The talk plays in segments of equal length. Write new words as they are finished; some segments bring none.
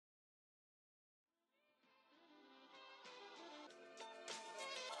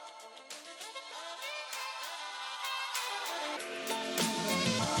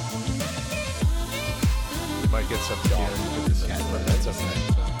some dog with this cat, but that's okay.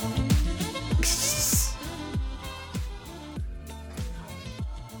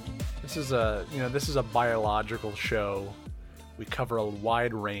 This is a biological show. We cover a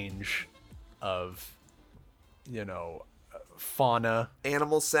wide range of, fauna.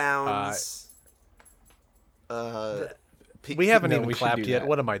 Animal sounds. We haven't even we should clapped do yet. that.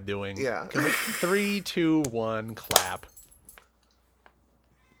 What am I doing? Yeah. 3, 2, 1, clap.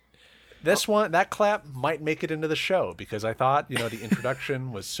 That clap might make it into the show because I thought, the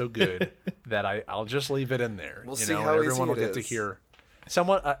introduction was so good that I'll just leave it in there. We'll see how easy everyone will it get to is. hear.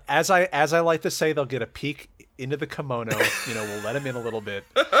 Someone, as I like to say, they'll get a peek into the kimono. We'll let them in a little bit,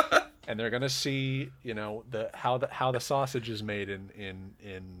 and they're gonna see, how the sausage is made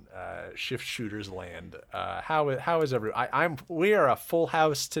in Shift Shooters land. How is we are a full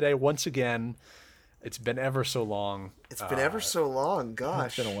house today once again. It's been ever so long. It's been ever so long.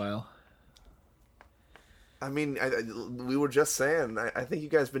 Gosh. It's been a while. I mean, we were just saying, I think you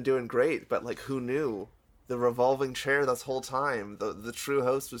guys been doing great, but like, who knew? The revolving chair this whole time. The true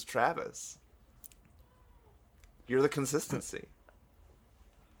host was Travis. You're the consistency.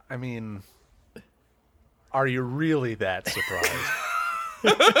 I mean, are you really that surprised?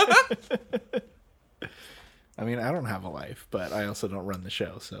 I mean, I don't have a life, but I also don't run the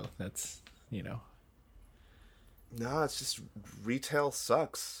show, so that's, No, it's just retail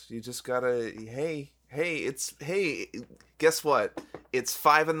sucks. You just gotta, hey, guess what? It's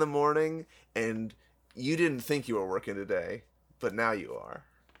 5 a.m. and you didn't think you were working today, but now you are.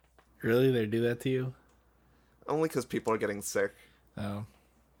 Really? They do that to you? Only because people are getting sick. Oh.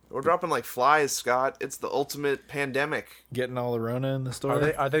 We're dropping like flies, Scott. It's the ultimate pandemic. Getting all the Rona in the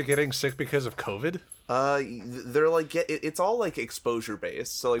store? Are they getting sick because of COVID? They're like, it's all like exposure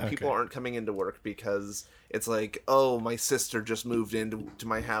based. So like people Okay. aren't coming into work because it's like, oh, my sister just moved into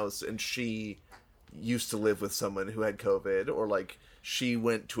my house and she used to live with someone who had COVID, or like she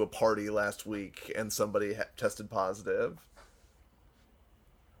went to a party last week and somebody tested positive.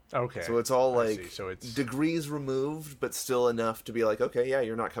 Okay. So it's all I like see. So it's degrees removed, but still enough to be like, okay, yeah,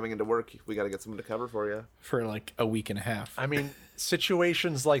 you're not coming into work. We got to get someone to cover for you. For like a week and a half. I mean,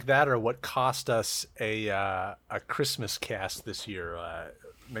 situations like that are what cost us a Christmas cast this year.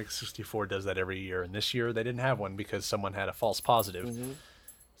 Mix 64 does that every year, and this year they didn't have one because someone had a false positive. Mm-hmm.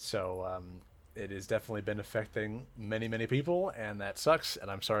 So it has definitely been affecting many, many people, and that sucks.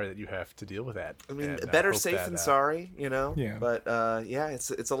 And I'm sorry that you have to deal with that. I mean, And I better hope safe that, than sorry, Yeah. But yeah, it's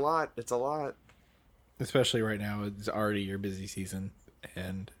a lot. It's a lot. Especially right now, it's already your busy season,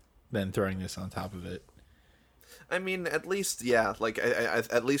 and then throwing this on top of it. I mean, at least, yeah, like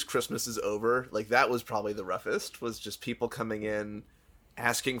at least Christmas is over. Like that was probably the roughest. Was just people coming in,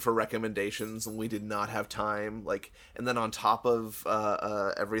 asking for recommendations, and we did not have time. Like, and then on top of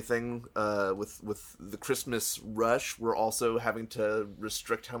everything, with the Christmas rush, we're also having to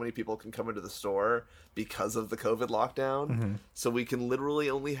restrict how many people can come into the store because of the COVID lockdown. Mm-hmm. So we can literally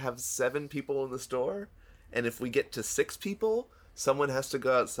only have 7 people in the store, and if we get to 6 people, someone has to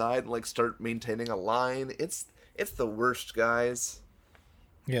go outside and like start maintaining a line. It's the worst, guys.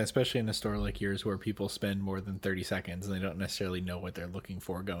 Yeah, especially in a store like yours where people spend more than 30 seconds and they don't necessarily know what they're looking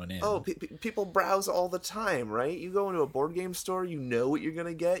for going in. Oh, people browse all the time, right? You go into a board game store, you know what you're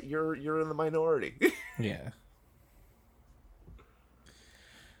gonna get. You're in the minority. Yeah.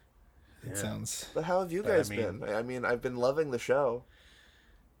 It sounds... But how have you guys mean- been? I mean, I've been loving the show.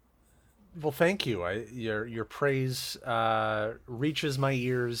 Well, thank you. Your praise reaches my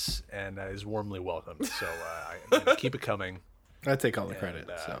ears and is warmly welcomed. So keep it coming. I take all the credit,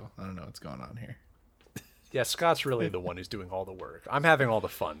 And, so I don't know what's going on here. Yeah, Scott's really the one who's doing all the work. I'm having all the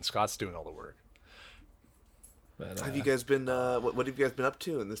fun. Scott's doing all the work. But Have you guys been? What have you guys been up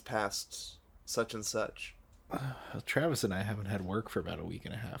to in this past such and such? well, Travis and I haven't had work for about a week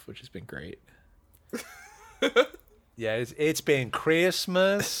and a half, which has been great. Yeah, it's been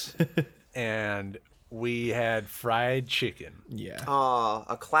Christmas, and we had fried chicken. Yeah.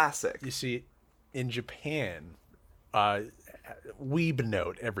 A classic. You see, in Japan, weeb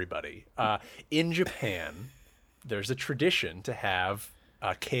note, everybody. In Japan, there's a tradition to have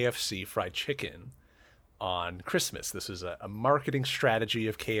KFC fried chicken on Christmas. This is a marketing strategy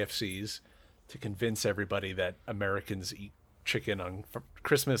of KFC's to convince everybody that Americans eat chicken on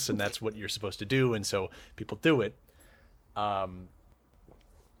Christmas, and that's what you're supposed to do, and so people do it.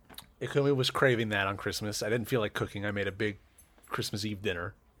 Ikumi was craving that on Christmas. I didn't feel like cooking. I made a big Christmas Eve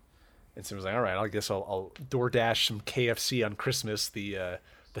dinner. And so I was like, all right, I guess I'll DoorDash some KFC on Christmas, the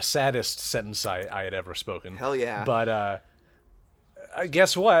saddest sentence I had ever spoken. Hell yeah. But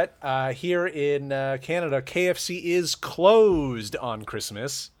guess what? Here in Canada, KFC is closed on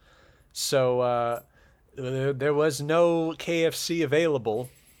Christmas. So There was no KFC available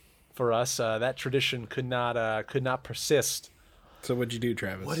for us. That tradition could not persist. So what'd you do,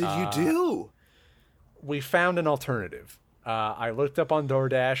 Travis? What did you do? We found an alternative. I looked up on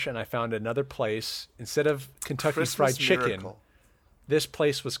DoorDash and I found another place. Instead of Kentucky Christmas Fried Chicken, Miracle. this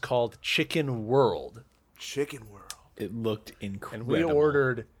place was called Chicken World. Chicken World. It looked And incredible. we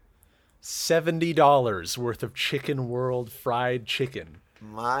ordered $70 worth of Chicken World fried chicken.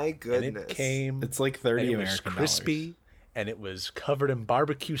 My And goodness. it came, It's like and 30 it was American crispy, dollars. and it was covered in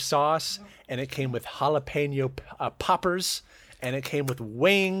barbecue sauce, and it came with jalapeno poppers, and it came with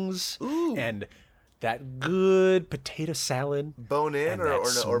wings, and that good potato salad, Bone in and or,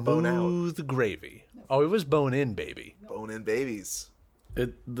 that or bone out? smooth gravy. Oh, it was bone in, baby. Bone in babies.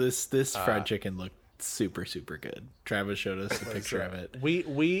 This fried chicken looked super, super good. Travis showed us a picture of it.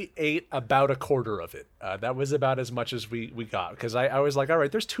 We ate about a quarter of it. That was about as much as we got, because I was like, all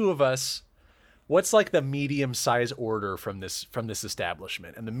right, there's two of us. What's like the medium size order from this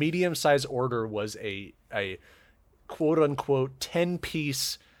establishment? And the medium size order was a quote unquote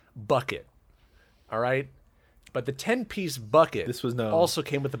 10-piece bucket. All right. But the 10-piece bucket also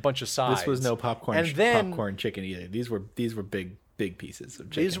came with a bunch of sides. This was no popcorn chicken either. These were big pieces of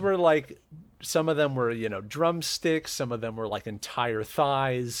chicken. These were like, some of them were, drumsticks. Some of them were like entire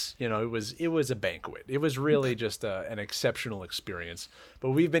thighs. It was a banquet. It was really just an exceptional experience.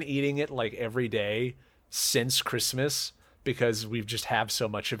 But we've been eating it like every day since Christmas because we've just have so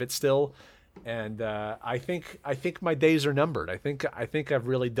much of it still. And I think my days are numbered. I think I've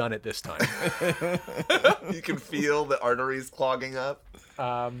really done it this time. You can feel the arteries clogging up.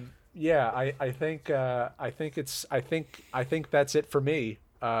 Yeah, I think that's it for me.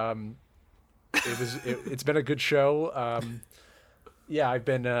 It's been a good show. Yeah, I've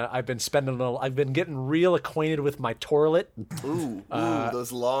been getting real acquainted with my toilet. Ooh,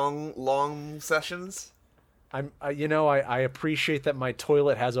 those long sessions. I appreciate that my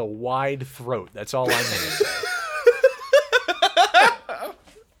toilet has a wide throat. That's all I'm gonna say.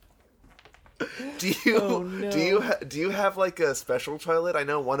 Do you have like a special toilet? I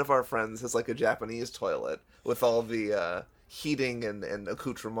know one of our friends has like a Japanese toilet with all the heating and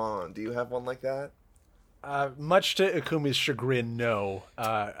accoutrement. Do you have one like that? Much to Ikumi's chagrin, no.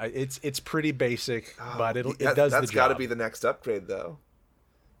 It's pretty basic, but it does the job. That's got to be the next upgrade, though.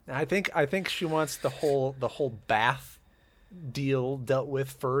 I think she wants the whole bath deal dealt with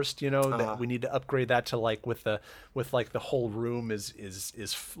first. That we need to upgrade that to like with the whole room is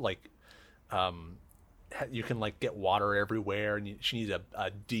like, you can like get water everywhere, and she needs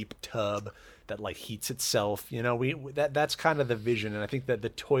a deep tub that like heats itself. That's kind of the vision, and I think that the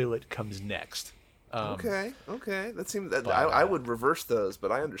toilet comes next. Okay. That seems that I would reverse those,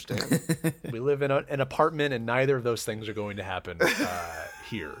 but I understand. We live in an apartment, and neither of those things are going to happen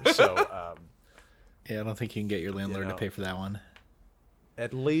here. So, yeah, I don't think you can get your landlord to pay for that one.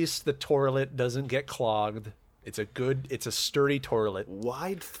 At least the toilet doesn't get clogged. It's a sturdy toilet.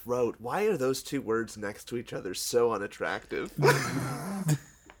 Wide throat. Why are those two words next to each other so unattractive?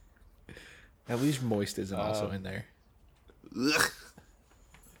 At least moist isn't also in there. Ugh.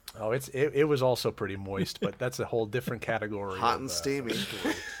 Oh, it was also pretty moist, but that's a whole different category. Hot and steamy.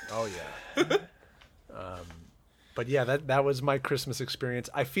 Oh yeah. But yeah, that was my Christmas experience.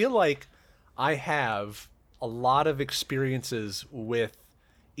 I feel like I have a lot of experiences with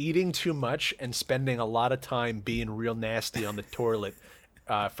eating too much and spending a lot of time being real nasty on the toilet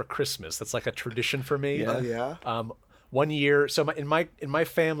for Christmas. That's like a tradition for me. Oh yeah. One year, so in my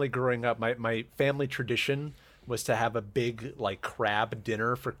family growing up, my family tradition was to have a big like crab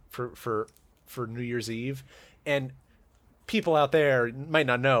dinner for New Year's Eve, and people out there might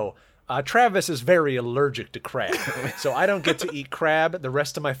not know. Travis is very allergic to crab, so I don't get to eat crab. The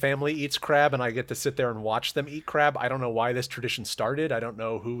rest of my family eats crab, and I get to sit there and watch them eat crab. I don't know why this tradition started. I don't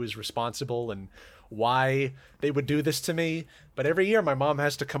know who is responsible and why they would do this to me. But every year, my mom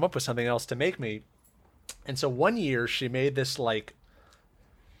has to come up with something else to make me. And so one year, she made this like,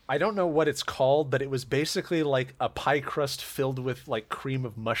 I don't know what it's called, but it was basically like a pie crust filled with like cream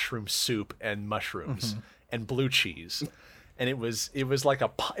of mushroom soup and mushrooms and blue cheese. And it was like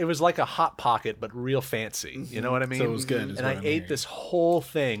a hot pocket, but real fancy. You know what I mean? So it was good. And I ate this whole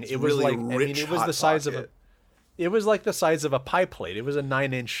thing. It was really like, rich it was Hot the size Pocket. it was like the size of a pie plate. It was a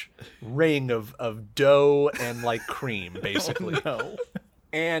 9-inch ring of dough and like cream, basically. No.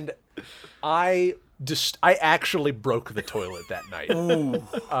 And I actually broke the toilet that night.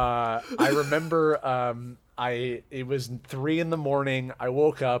 I remember it was 3 a.m. I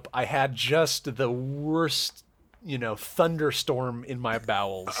woke up. I had just the worst, thunderstorm in my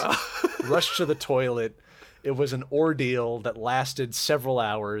bowels. Rushed to the toilet, it was an ordeal that lasted several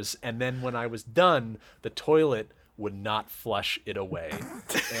hours, and then when I was done, the toilet would not flush it away.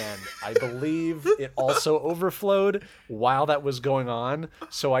 And I believe it also overflowed while that was going on.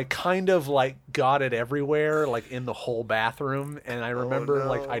 So I kind of like got it everywhere, like in the whole bathroom. And I remember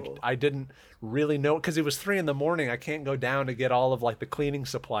like I didn't really know, because it was 3 a.m. I can't go down to get all of like the cleaning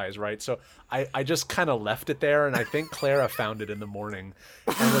supplies, right? So I just kind of left it there, and I think Clara found it in the morning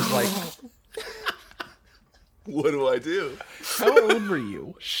and was like, what do I do? How old were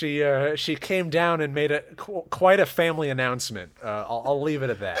you? she came down and made quite a family announcement. I'll leave it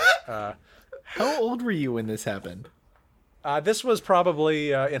at that. How old were you when this happened? This was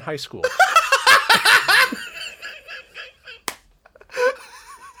probably in high school.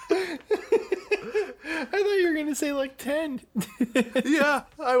 I thought you were gonna say like 10. Yeah,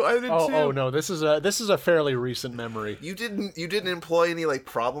 I did too. Oh no, this is a fairly recent memory. You didn't employ any like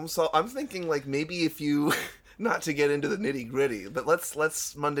problem solve. I'm thinking like maybe if you, not to get into the nitty gritty, but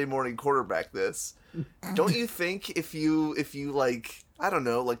let's Monday morning quarterback this. Don't you think if you like, I don't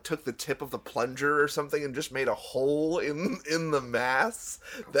know, like took the tip of the plunger or something and just made a hole in the mass,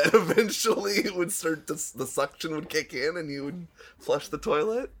 that eventually it would start the suction would kick in and you would flush the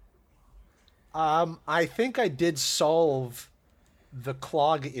toilet? I think I did solve the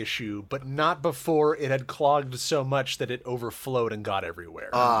clog issue, but not before it had clogged so much that it overflowed and got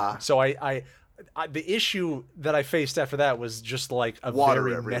everywhere. So I the issue that I faced after that was just like a Water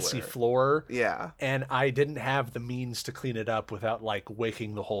very everywhere. messy floor. Yeah. And I didn't have the means to clean it up without like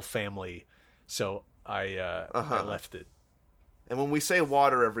waking the whole family. So I left it. And when we say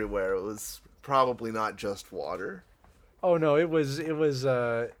water everywhere, it was probably not just water. Oh no, it was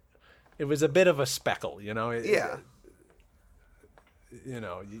a bit of a speckle, you know. Yeah.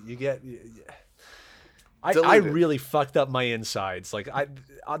 You get. I really fucked up my insides. Like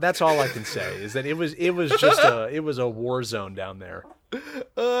that's all I can say is that it was just a war zone down there.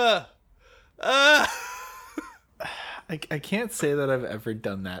 I can't say that I've ever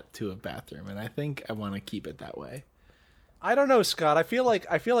done that to a bathroom, and I think I want to keep it that way. I don't know, Scott. I feel like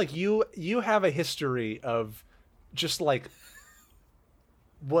you have a history of just like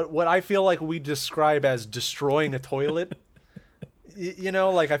what I feel like we describe as destroying a toilet. You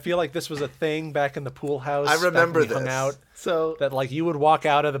know, like I feel like this was a thing back in the pool house. I remember back when we hung this. out, So that like you would walk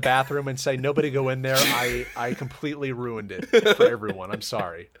out of the bathroom and say, "Nobody go in there." I completely ruined it for everyone. I'm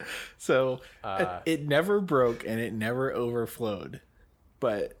sorry. So it never broke and it never overflowed,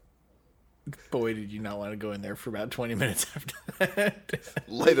 but boy, did you not want to go in there for about 20 minutes after that.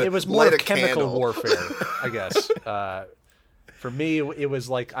 It was more chemical warfare, I guess. For me, it was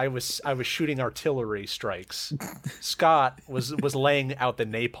like I was shooting artillery strikes. Scott was laying out the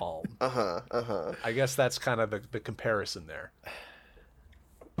napalm. I guess that's kind of the comparison there.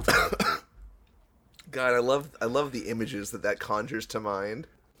 God, I love the images that conjures to mind.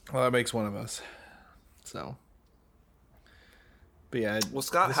 Well, that makes one of us. So, but yeah. Well,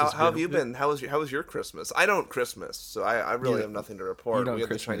 Scott, how have you been? How was your Christmas? I don't Christmas, so I really have nothing to report. You don't We had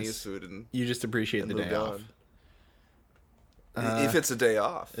Christmas. the Chinese food and You just appreciate the day off. If it's a day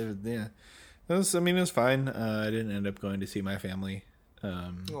off. Yeah. It was fine. I didn't end up going to see my family.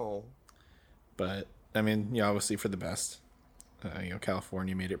 But, obviously for the best.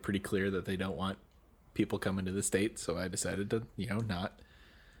 California made it pretty clear that they don't want people coming to the state, so I decided to, not.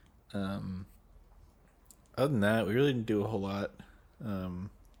 Other than that, we really didn't do a whole lot.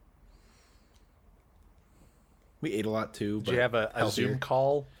 We ate a lot, too. Did you have a Zoom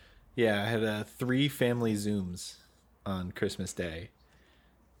call? Yeah, I had 3 family Zooms on Christmas Day.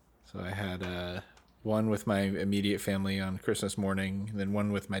 So I had one with my immediate family on Christmas morning, and then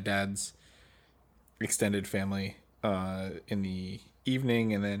one with my dad's extended family in the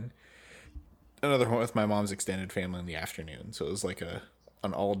evening, and then another one with my mom's extended family in the afternoon. So it was like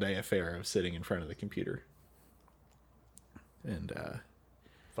an all-day affair of sitting in front of the computer and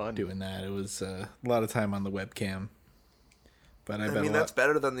fun doing that. It was a lot of time on the webcam. But that's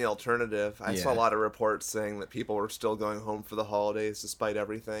better than the alternative. I saw a Yeah. lot of reports saying that people were still going home for the holidays despite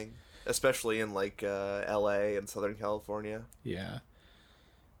everything, especially in like LA and Southern California. Yeah.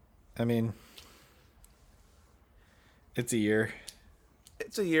 It's a year.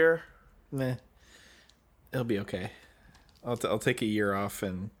 It's a year. Meh. It'll be okay. I'll take a year off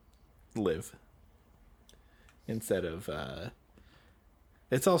and live. Instead of...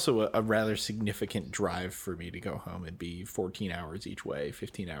 It's also a rather significant drive for me to go home. It'd be 14 hours each way,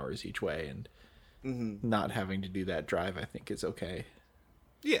 15 hours each way, and not having to do that drive, I think, is okay.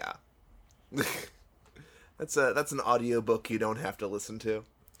 Yeah. That's an audiobook you don't have to listen to.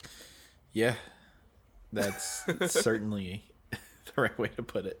 Yeah. That's certainly the right way to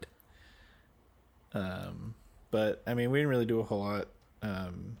put it. But I mean, we didn't really do a whole lot.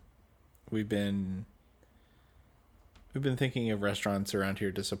 We've been thinking of restaurants around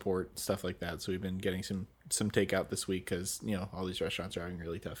here to support stuff like that. So we've been getting some takeout this week because all these restaurants are having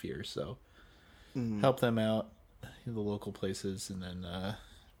really tough years. So help them out, the local places, and then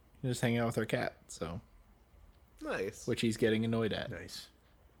just hang out with our cat. So nice, which he's getting annoyed at. Nice.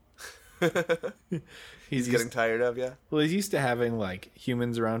 He's getting tired of, yeah. Well, he's used to having like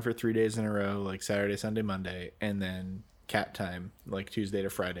humans around for 3 days in a row, like Saturday, Sunday, Monday, and then cat time, like Tuesday to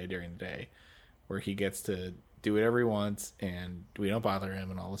Friday during the day, where he gets to do whatever he wants and we don't bother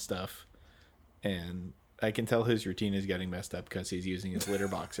him and all this stuff. And I can tell his routine is getting messed up because he's using his litter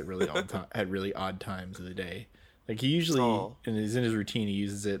box at really odd times of the day. Like he usually, and is in his routine, he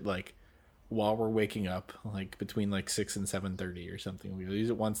uses it like while we're waking up, like between like 6 and 7:30 or something. We'll use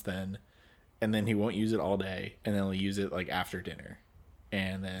it once then, and then he won't use it all day, and then he'll use it like after dinner,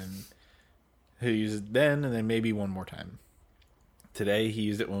 and then he'll use it then, and then maybe one more time. Today he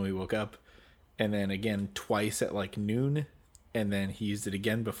used it when we woke up, and then again twice at like noon, and then he used it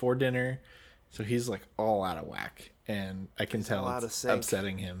again before dinner. So he's like all out of whack, and I can tell it's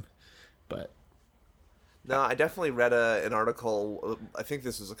upsetting him. But no, I definitely read an article. I think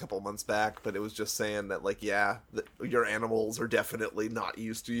this was a couple months back, but it was just saying that like, yeah, your animals are definitely not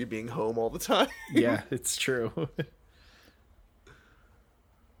used to you being home all the time. Yeah, it's true.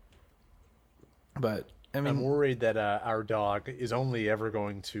 But I mean, I'm worried that our dog is only ever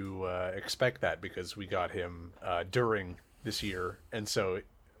going to expect that because we got him during this year, and so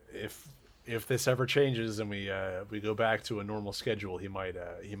if this ever changes and we go back to a normal schedule, he might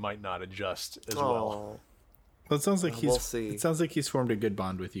not adjust as well. Well, it sounds like it sounds like he's formed a good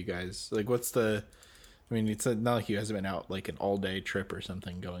bond with you guys. Like, what's the? I mean, it's not like you guys have been out like an all-day trip or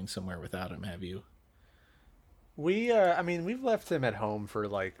something, going somewhere without him, have you? I mean, we've left him at home for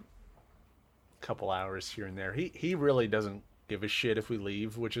like a couple hours here and there. He really doesn't give a shit if we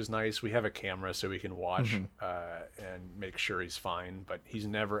leave, which is nice. We have a camera so we can watch and make sure he's fine. But he's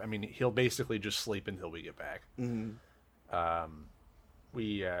never. I mean, he'll basically just sleep until we get back. I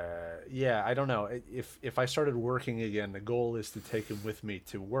don't know. If I started working again, the goal is to take him with me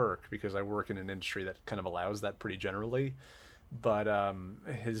to work because I work in an industry that kind of allows that pretty generally. But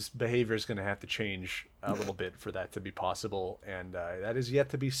his behavior is going to have to change a little bit for that to be possible, and that is yet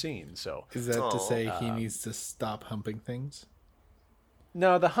to be seen. So is that to say he needs to stop humping things?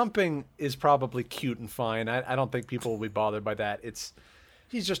 No, the humping is probably cute and fine. I don't think people will be bothered by that.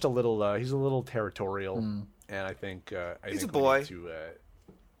 He's just a little territorial, and I think he's a boy.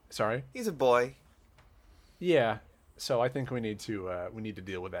 Sorry, he's a boy. Yeah, so I think we need to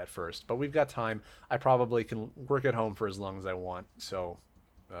deal with that first. But we've got time. I probably can work at home for as long as I want. So,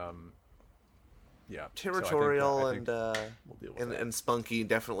 yeah, territorial so I think we'll deal with and spunky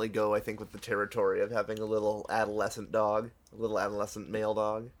definitely go. I think with the territory of having a little adolescent dog, a little adolescent male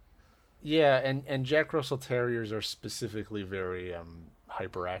dog. Yeah, and Jack Russell Terriers are specifically very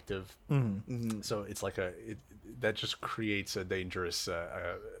hyperactive. So it's like that just creates a dangerous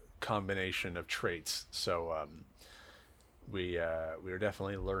combination of traits. So we are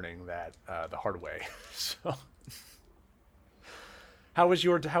definitely learning that the hard way. So how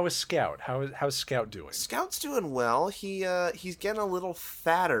is Scout? How's Scout doing? Scout's doing well. He's getting a little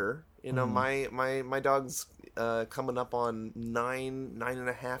fatter. You know, my dog's coming up on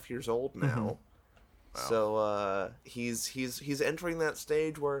 9.5 years old now. Wow. So he's entering that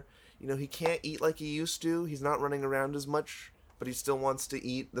stage where, you know, he can't eat like he used to. He's not running around as much, but he still wants to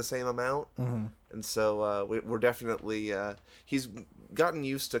eat the same amount. And so we're definitely he's gotten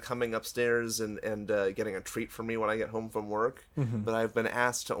used to coming upstairs and getting a treat from me when I get home from work. But I've been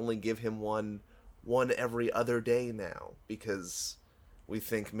asked to only give him one every other day now because we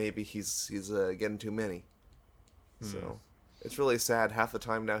think maybe he's getting too many. So it's really sad. Half the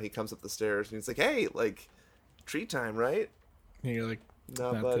time now he comes up the stairs and he's like, "Hey, like, treat time, right?" And you're like,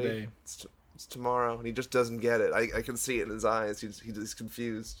 "No, not buddy. today. It's tomorrow." And he just doesn't get it. I can see it in his eyes. He's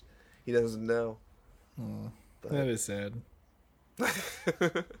confused. He doesn't know. That is sad.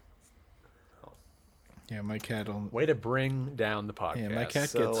 Yeah, my cat will... Way to bring down the podcast. Yeah, my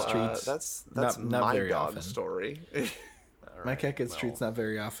cat gets treats. That's not my very dog often. Story. My cat gets treats not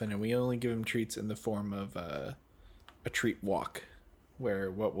very often, and we only give him treats in the form of a treat walk, where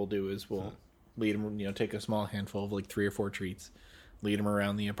what we'll do is we'll lead him, you know, take a small handful of like 3 or 4 treats, lead him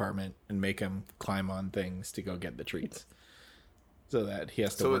around the apartment, and make him climb on things to go get the treats, so that he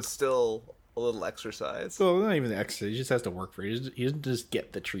has to. So work. it's still a little exercise. Well, not even the exercise. He just has to work for it. He doesn't just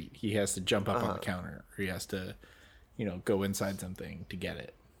get the treat. He has to jump up on the counter, or he has to, you know, go inside something to get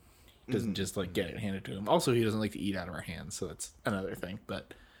it. He doesn't just like get it handed to him. Also, he doesn't like to eat out of our hands, so that's another thing.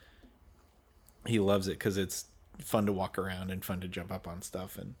 But he loves it because it's fun to walk around and fun to jump up on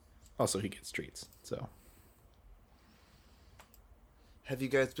stuff, and also he gets treats. So, have you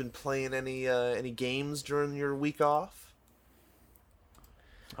guys been playing any games during your week off?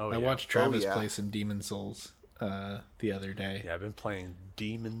 I watched Travis play some Demon Souls the other day. Yeah, I've been playing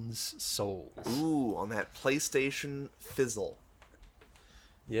Demon's Souls. Ooh, on that PlayStation Fizzle.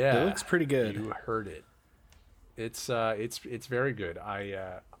 Yeah, it looks pretty good. You heard it. It's very good.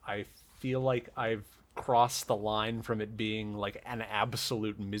 I feel like I've crossed the line from it being like an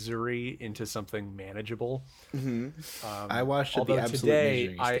absolute misery into something manageable. Mm-hmm. I watched the absolute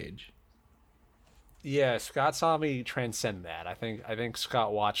misery stage. Yeah, Scott saw me transcend that. I think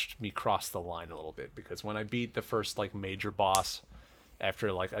Scott watched me cross the line a little bit, because when I beat the first like major boss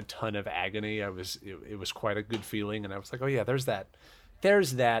after like a ton of agony, it was quite a good feeling, and I was like, oh yeah, there's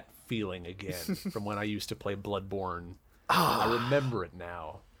that feeling again from when I used to play Bloodborne. I remember it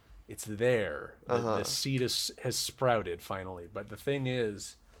now. It's there. The seed has sprouted finally. But the thing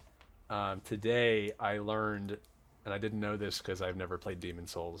is, today I learned, and I didn't know this because I've never played Demon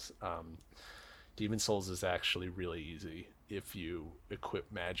Souls. Demon Souls is actually really easy if you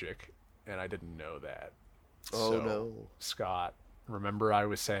equip magic, and I didn't know that. Oh, so, no. Scott, remember I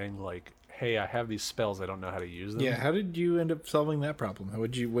was saying like, hey, I have these spells, I don't know how to use them. Yeah, how did you end up solving that problem?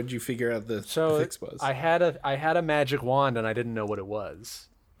 What'd you figure out the fix was? I had a magic wand and I didn't know what it was.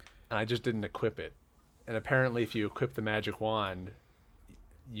 And I just didn't equip it. And apparently if you equip the magic wand,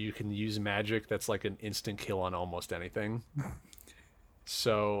 you can use magic that's like an instant kill on almost anything.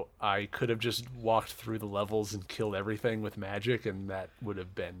 So I could have just walked through the levels and killed everything with magic, and that would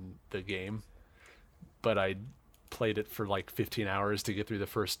have been the game. But I played it for like 15 hours to get through the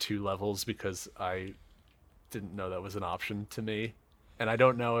first 2 levels because I didn't know that was an option to me. And I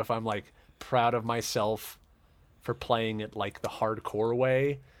don't know if I'm like proud of myself for playing it like the hardcore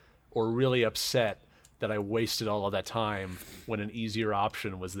way, or really upset that I wasted all of that time when an easier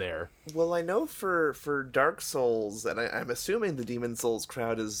option was there. Well, I know for Dark Souls, and I'm assuming the Demon Souls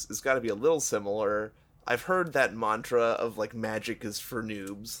crowd is got to be a little similar. I've heard that mantra of like magic is for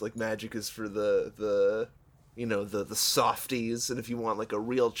noobs, like magic is for the softies, and if you want like a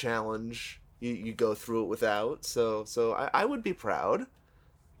real challenge, you go through it without. So I would be proud.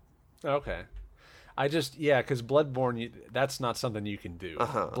 Okay. Because Bloodborne, that's not something you can do.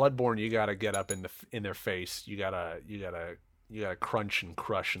 Bloodborne, you gotta get up in their face. You gotta crunch and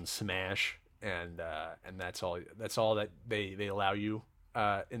crush and smash, and that's all that they allow you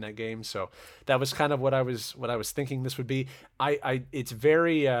in that game. So that was kind of what I was thinking this would be. It's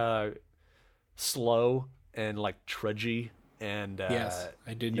very slow and like trudgy, and yes,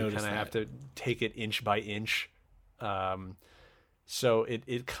 I did notice that. You kind of have to take it inch by inch. So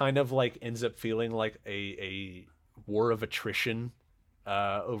it kind of like ends up feeling like a war of attrition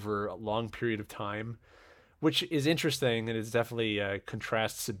over a long period of time, which is interesting, and it definitely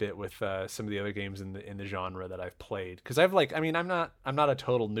contrasts a bit with some of the other games in the genre that I've played. Because I'm not a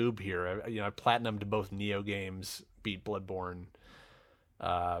total noob here. I platinumed both Neo games, beat Bloodborne,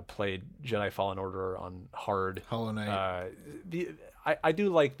 played Jedi Fallen Order on hard. Hollow Knight. I do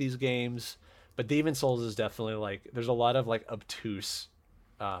like these games. But Demon Souls is definitely like, there's a lot of like obtuse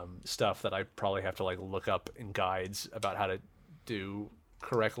stuff that I probably have to like look up in guides about how to do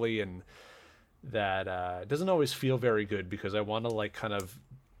correctly, and that doesn't always feel very good because I want to like kind of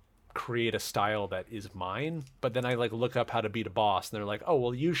create a style that is mine, but then I like look up how to beat a boss and they're like, oh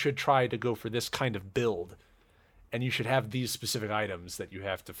well, you should try to go for this kind of build, and you should have these specific items that you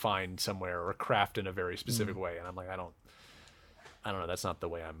have to find somewhere or craft in a very specific way, and I'm like, I don't know, that's not the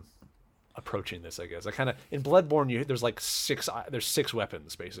way I'm approaching this. I guess I kind of, in Bloodborne there's 6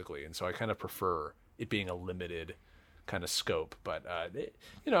 weapons basically, and so I kind of prefer it being a limited kind of scope, but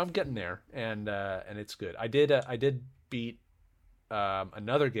I'm getting there, and it's good. I did beat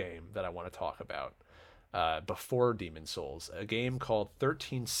another game that I want to talk about before Demon Souls, a game called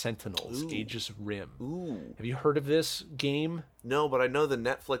 13 Sentinels. Ooh. Aegis Rim. Ooh. Have you heard of this game? No, but I know the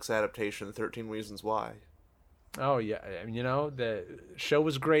Netflix adaptation, 13 Reasons Why. Oh yeah, I mean, the show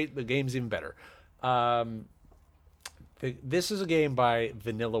was great. The game's even better. This is a game by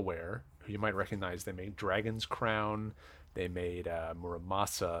Vanillaware, who you might recognize. They made Dragon's Crown. They made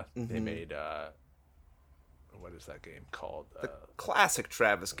Muramasa. Mm-hmm. They made what is that game called? The classic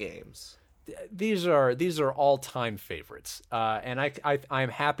Travis games. These are all-time favorites, and I'm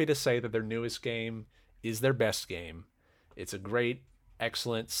happy to say that their newest game is their best game. It's a great,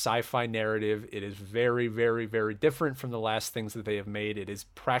 excellent sci-fi narrative. It is very, very, very different from the last things that they have made. It is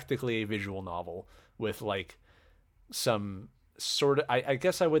practically a visual novel with like some sort of, I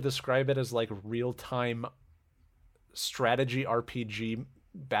guess I would describe it as like real-time strategy RPG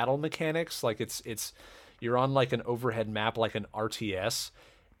battle mechanics. Like it's you're on like an overhead map like an RTS,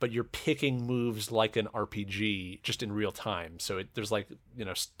 but you're picking moves like an RPG just in real time. So there's like,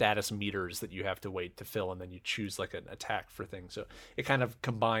 status meters that you have to wait to fill, and then you choose like an attack for things. So it kind of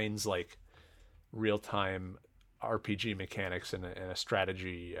combines like real time RPG mechanics and a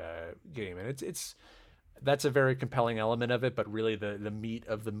strategy game, and that's a very compelling element of it. But really, the meat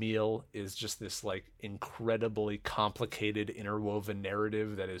of the meal is just this like incredibly complicated interwoven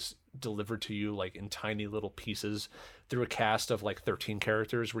narrative that is delivered to you like in tiny little pieces through a cast of like 13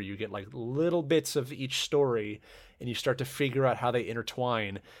 characters, where you get like little bits of each story, and you start to figure out how they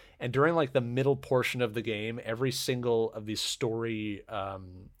intertwine. And during like the middle portion of the game, every single of these story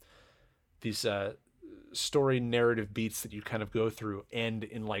story narrative beats that you kind of go through end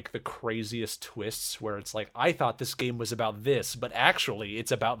in like the craziest twists, where it's like, I thought this game was about this, but actually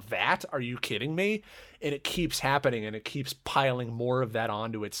it's about that. Are you kidding me? And it keeps happening, and it keeps piling more of that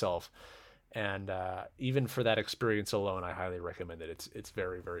onto itself. And even for that experience alone, I highly recommend it. It's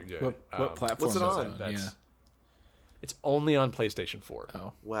very, very good. What platform what's it on? Yeah. It's only on PlayStation 4.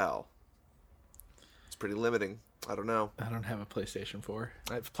 Oh, Wow. It's pretty limiting. I don't know. I don't have a PlayStation 4.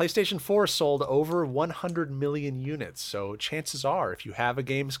 PlayStation 4 sold over 100 million units, so chances are, if you have a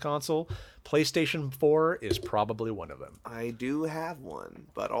games console, PlayStation 4 is probably one of them. I do have one,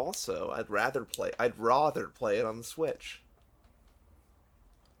 but also I'd rather play it on the Switch.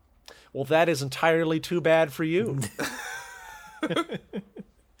 Well, that is entirely too bad for you.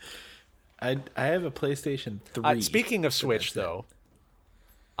 I have a PlayStation 3. Speaking of Switch, though,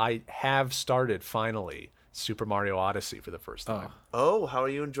 I have started finally Super Mario Odyssey for the first time. Oh, how are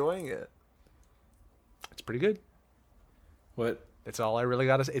you enjoying it? It's pretty good. What That's all I really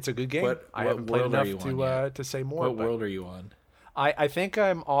got to say. It's a good game. I haven't played world are you enough on yet? to say more. What but world are you on? I think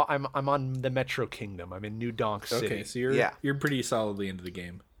I'm on the Metro Kingdom. I'm in New Donk City. Okay, so you're pretty solidly into the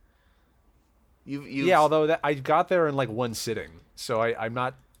game. You've Although I got there in like one sitting, so I'm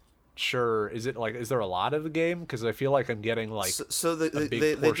not sure. Is there a lot of the game? Because I feel like I'm getting like they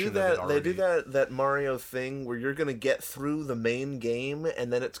do that Mario thing where you're gonna get through the main game,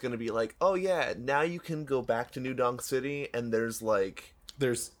 and then it's gonna be like, oh yeah, now you can go back to New Donk City, and there's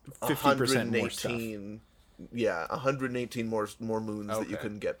 50% more stuff. 118 more moons that you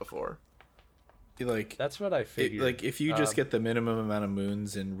couldn't get before. Like that's what I figured. If you just get the minimum amount of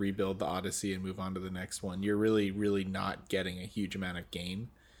moons and rebuild the Odyssey and move on to the next one, you're really, really not getting a huge amount of game.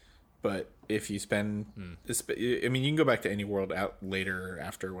 But if you spend, I mean, you can go back to any world out later,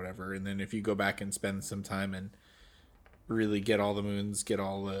 after, whatever, and then if you go back and spend some time and really get all the moons, get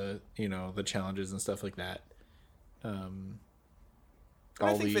all the the challenges and stuff like that, all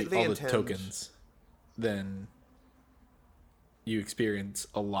the tokens, then you experience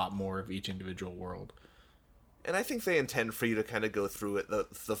a lot more of each individual world. And I think they intend for you to kind of go through it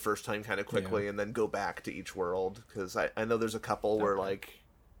the first time kind of quickly, and then go back to each world, because I know there's a couple where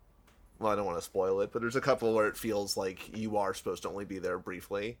well, I don't want to spoil it, but there's a couple where it feels like you are supposed to only be there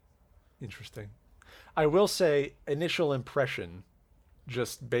briefly. Interesting. I will say, initial impression,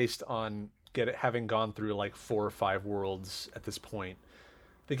 just based on having gone through like 4 or 5 worlds at this point,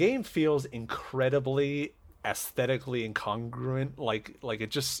 the game feels incredibly aesthetically incongruent.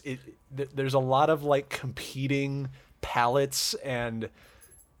 There's a lot of like competing palettes and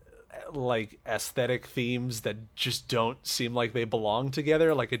like aesthetic themes that just don't seem like they belong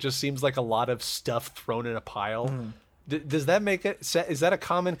together. Like it just seems like a lot of stuff thrown in a pile. Does that make it? Is that a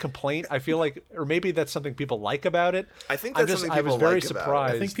common complaint? I feel like, or maybe that's something people like about it. I think that's something people I was very like surprised. about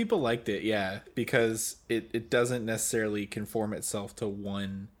it. I think people liked it, yeah, because it doesn't necessarily conform itself to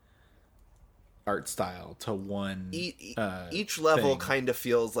one art style, to one each level thing. kind of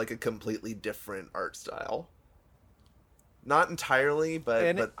feels like a completely different art style. Not entirely,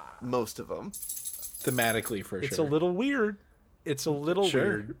 but most of them. Thematically, for sure. It's a little weird. It's a little Sure.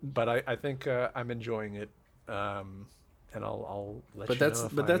 weird, but I think I'm enjoying it. And I'll let you know.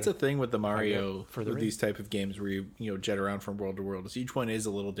 But that's a thing with the Mario, further with in. these type of games where you jet around from world to world. Is each one is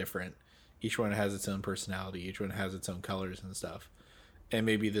a little different. Each one has its own personality. Each one has its own colors and stuff. And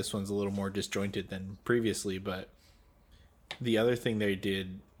maybe this one's a little more disjointed than previously, but the other thing they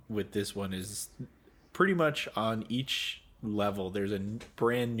did with this one is pretty much on each level there's a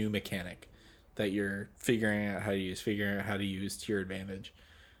brand new mechanic that you're figuring out how to use to your advantage,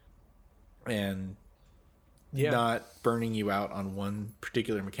 and not burning you out on one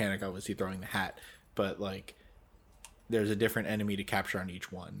particular mechanic, obviously throwing the hat, but like there's a different enemy to capture on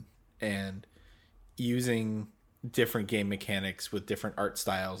each one, and using different game mechanics with different art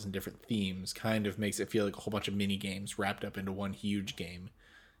styles and different themes kind of makes it feel like a whole bunch of mini games wrapped up into one huge game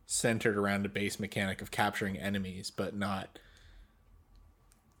centered around a base mechanic of capturing enemies, but not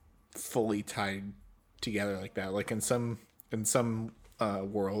fully tied together like that. Like in some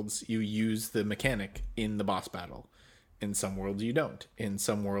worlds, you use the mechanic in the boss battle. In some worlds, you don't. In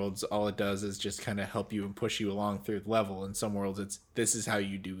some worlds, all it does is just kind of help you and push you along through the level. In some worlds, it's this is how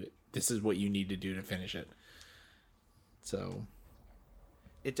you do it. This is what you need to do to finish it. So,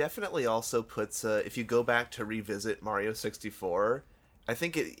 it definitely also puts. If you go back to revisit Mario 64, I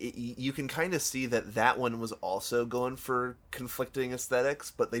think you can kind of see that one was also going for conflicting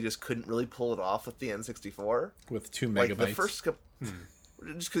aesthetics, but they just couldn't really pull it off with the N64 with 2 megabytes. Like the first couple.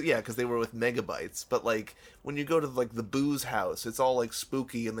 Just because they were with megabytes, but like when you go to like the Boo's house, it's all like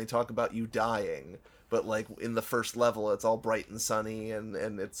spooky and they talk about you dying, but like in the first level it's all bright and sunny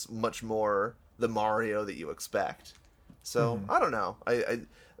and it's much more the Mario that you expect. So I don't know,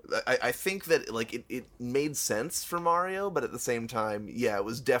 I think that like it made sense for Mario, but at the same time, yeah, it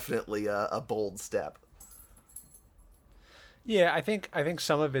was definitely a bold step. Yeah, I think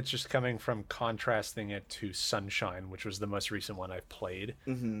some of it's just coming from contrasting it to Sunshine, which was the most recent one I've played.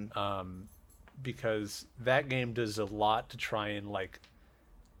 Because that game does a lot to try and like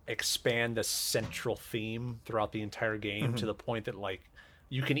expand a central theme throughout the entire game to the point that like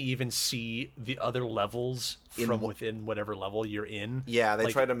you can even see the other levels from within whatever level you're in. Yeah, they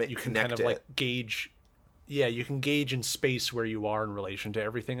like, try to make you can connect kind of it. like gauge. Yeah, you can gauge in space where you are in relation to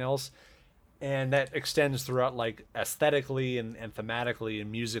everything else. And that extends throughout, like, aesthetically and thematically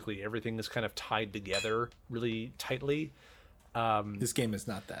and musically. Everything is kind of tied together really tightly. This game is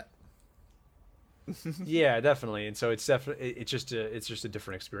not that. Yeah, definitely. And so it's just a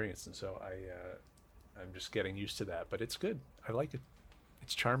different experience. And so I'm just getting used to that. But it's good. I like it.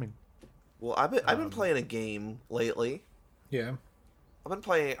 It's charming. Well, I've been playing a game lately. Yeah. I've been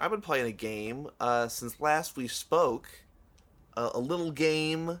playing a game since last we spoke. A little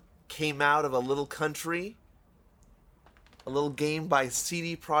game came out of a little country. A little game by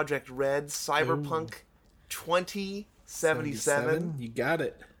CD Projekt Red, Cyberpunk 2077. You got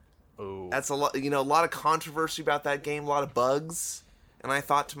it. Oh, That's a lot. A lot of controversy about that game, a lot of bugs, and I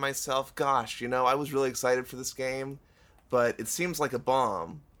thought to myself, "Gosh, I was really excited for this game, but it seems like a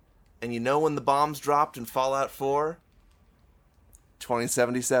bomb." And when the bombs dropped in Fallout 4?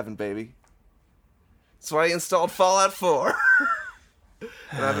 2077, baby. So I installed Fallout 4.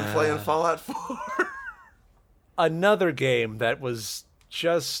 And I've been playing Fallout 4. another game that was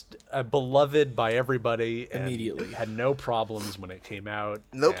just beloved by everybody and Immediately. had no problems when it came out.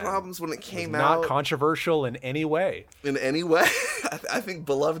 No and problems when it came was out. not controversial in any way. In any way. I think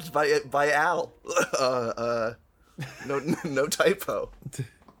beloved by Al. No typo.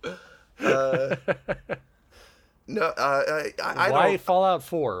 No, I Why don't. Fallout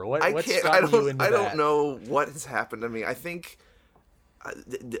 4? What I can't. got you into I that? don't know what has happened to me. I think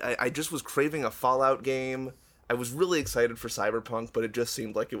I just was craving a Fallout game. I was really excited for Cyberpunk, but it just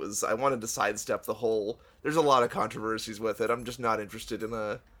seemed like it was. I wanted to sidestep the whole. There's a lot of controversies with it. I'm just not interested in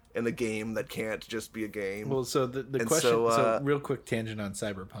a game that can't just be a game. Well, so the And question. so, So, real quick tangent on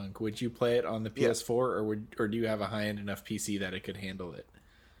Cyberpunk. Would you play it on the Yeah. PS4, or do you have a high end enough PC that it could handle it?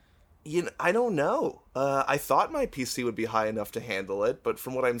 I don't know. I thought my PC would be high enough to handle it, but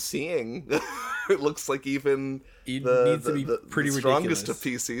from what I'm seeing, it looks like even It the needs to be pretty the strongest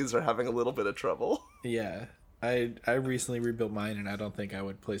ridiculous. of PCs are having a little bit of trouble. Yeah, I recently rebuilt mine, and I don't think I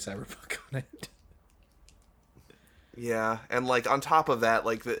would play Cyberpunk on it. Yeah, and like on top of that,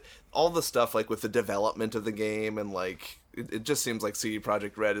 like all the stuff like with the development of the game, and like it just seems like CD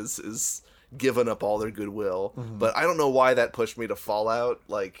Projekt Red is given up all their goodwill. Mm-hmm. But I don't know why that pushed me to Fallout.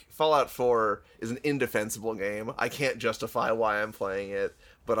 Like Fallout 4 is an indefensible game. I can't justify why I'm playing it,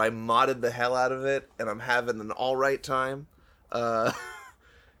 but I modded the hell out of it, and I'm having an all right time.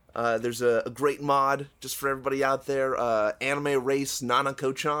 There's a great mod just for everybody out there. Anime Race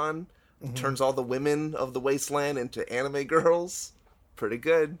Nanako-chan turns all the women of the wasteland into anime girls. Pretty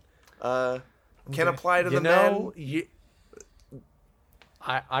good. Can apply to the men.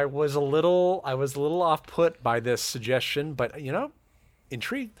 I was a little off put by this suggestion, but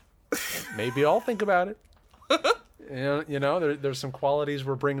intrigued. Maybe I'll think about it. There's some qualities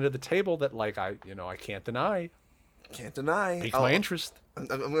we're bringing to the table that I can't deny. Can't deny. Piqued my interest.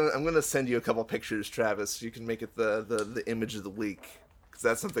 I'm gonna send you a couple pictures, Travis. So you can make it the image of the week, because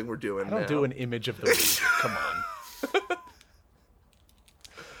that's something we're doing. I don't now. do an image of the week. Come on.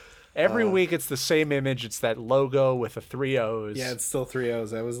 Every week it's the same image. It's that logo with the 3 O's. Yeah, it's still 3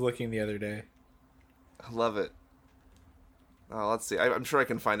 O's. I was looking the other day. I love it. Oh, let's see. I'm sure I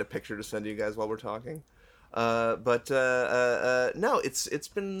can find a picture to send you guys while we're talking. No, it's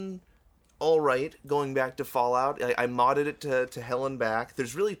been all right going back to Fallout. I modded it to hell and back.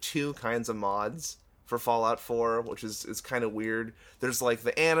 There's really two kinds of mods for Fallout 4, which is kind of weird. There's like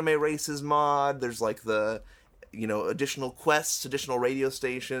the anime races mod, there's like the, additional quests, additional radio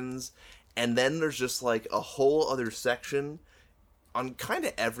stations, and then there's just like a whole other section on kind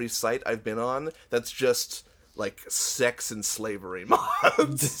of every site I've been on that's just like sex and slavery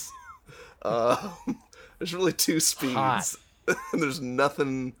mods. There's really two speeds. Hot. And there's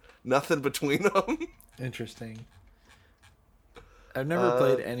nothing between them. Interesting. I've never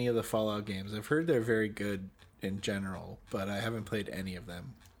played any of the Fallout games. I've heard they're very good in general, but I haven't played any of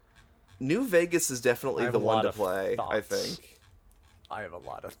them. New Vegas is definitely the one to play, I think. I have a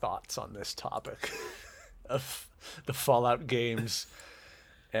lot of thoughts on this topic of the Fallout games,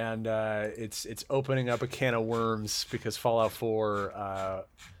 and it's opening up a can of worms because Fallout 4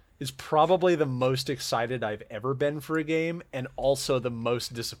 is probably the most excited I've ever been for a game, and also the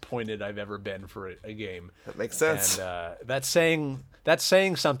most disappointed I've ever been for a game. That makes sense. And that's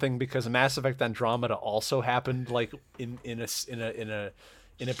saying something, because Mass Effect Andromeda also happened like in a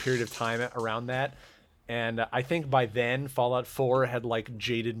period of time around that. And I think by then Fallout 4 had like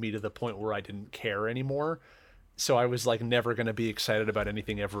jaded me to the point where I didn't care anymore. So I was like never going to be excited about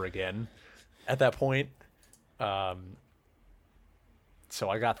anything ever again at that point. So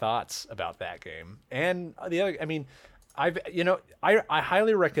I got thoughts about that game. And the other, I mean, I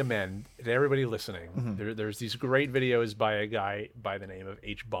highly recommend to everybody listening. There's these great videos by a guy by the name of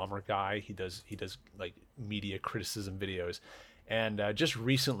H Bomber Guy. He does like media criticism videos. And just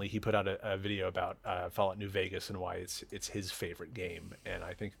recently, he put out a video about Fallout New Vegas and why it's his favorite game. And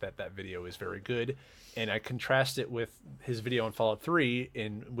I think that video is very good. And I contrast it with his video on Fallout 3,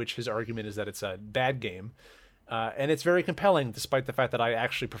 in which his argument is that it's a bad game. And it's very compelling, despite the fact that I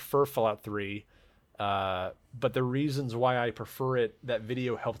actually prefer Fallout 3. But the reasons why I prefer it, that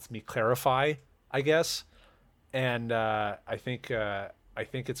video helped me clarify, I guess. And I think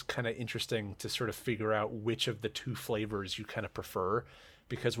it's kind of interesting to sort of figure out which of the two flavors you kind of prefer,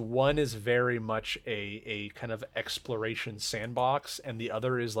 because one is very much a kind of exploration sandbox, and the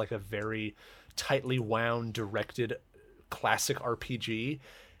other is like a very tightly wound, directed classic RPG,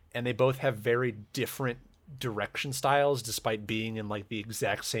 and they both have very different direction styles despite being in like the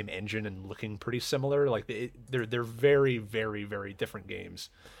exact same engine and looking pretty similar. Like they're very, very, very different games.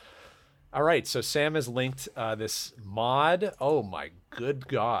 All right, so Sam has linked this mod. Oh my good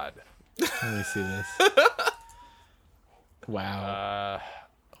God. Let me see this. Wow.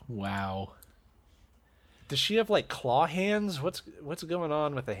 Wow. Does she have like claw hands? What's going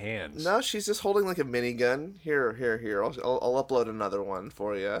on with the hands? No, she's just holding like a minigun. Here. I'll upload another one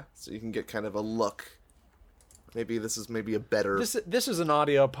for you so you can get kind of a look. Maybe this is a better... This is an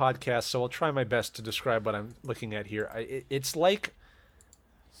audio podcast, so I'll try my best to describe what I'm looking at here. It's like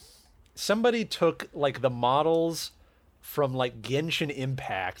somebody took like the models from like Genshin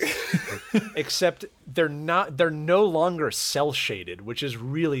Impact, except they're no longer cell shaded, which is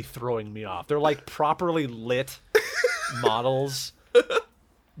really throwing me off. They're like properly lit models,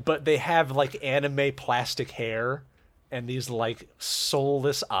 but they have like anime plastic hair and these like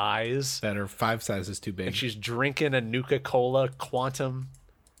soulless eyes that are 5 sizes too big. And she's drinking a Nuka-Cola Quantum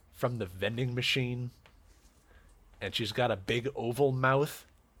from the vending machine, and she's got a big oval mouth.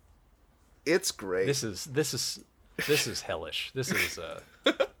 It's great. This is hellish. This is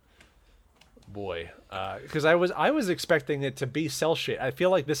boy, because I was expecting it to be cell shade. I feel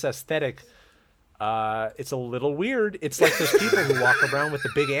like this aesthetic, it's a little weird. It's like those people who walk around with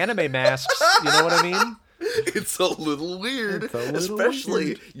the big anime masks. You know what I mean? It's a little weird,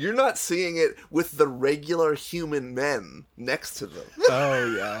 especially you're not seeing it with the regular human men next to them.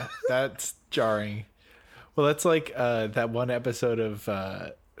 Oh yeah, that's jarring. Well, that's like that one episode of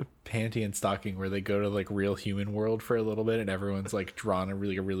Panty and Stocking where they go to like real human world for a little bit, and everyone's like drawn a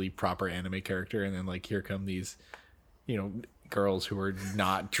really proper anime character, and then like here come these, girls who are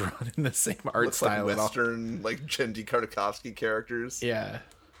not drawn in the same art Looks style like at all. Western, like Jendy Tartakovsky characters. Yeah,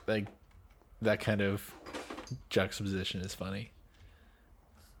 like that kind of juxtaposition is funny.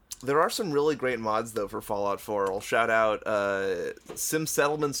 There are some really great mods though for Fallout 4. I'll shout out Sim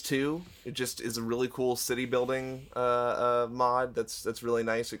Settlements 2. It just is a really cool city building mod that's really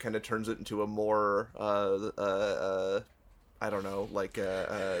nice. It kind of turns it into a more I don't know, like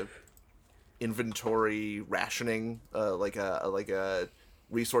inventory rationing, like a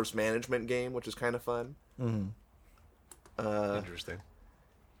resource management game, which is kind of fun. Interesting.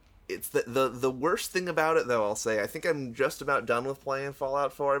 It's the worst thing about it, though, I'll say. I think I'm just about done with playing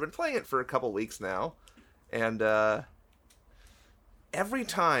Fallout 4. I've been playing it for a couple weeks now. And every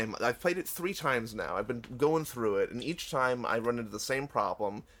time, I've played it 3 times now. I've been going through it. And each time I run into the same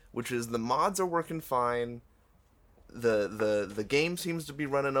problem, which is the mods are working fine. The game seems to be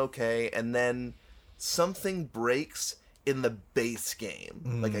running okay. And then something breaks in the base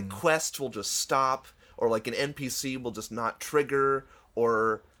game. Like a quest will just stop, or like an NPC will just not trigger,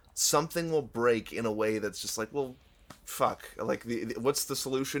 or something will break in a way that's just like, well, fuck. Like, what's the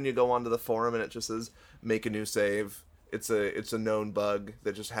solution? You go onto the forum and it just says, make a new save. It's a known bug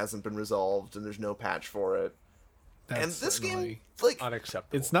that just hasn't been resolved, and there's no patch for it. That's and this annoying. game, like,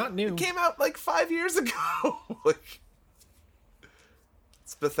 Unacceptable. It's not new. it came out like 5 years ago. Like,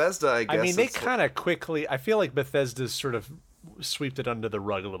 it's Bethesda, I guess. I mean, they kind of quickly. I feel like Bethesda's sort of swept it under the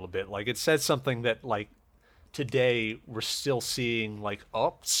rug a little bit. Like, it said something that, like, today we're still seeing, like,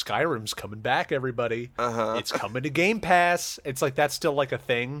 oh, Skyrim's coming back, everybody. It's coming to Game Pass. It's like that's still like a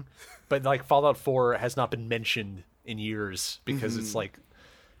thing, but like Fallout 4 has not been mentioned in years because it's like,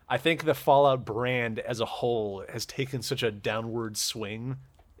 I think the Fallout brand as a whole has taken such a downward swing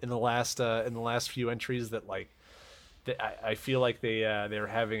in the last few entries that, like, I feel like they're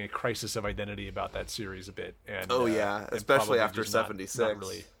having a crisis of identity about that series a bit. And and especially probably after just not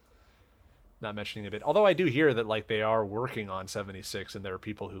 76. Not mentioning it a bit. Although I do hear that, like, they are working on 76 and there are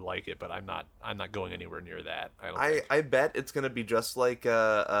people who like it, but I'm not going anywhere near that. I bet it's going to be just like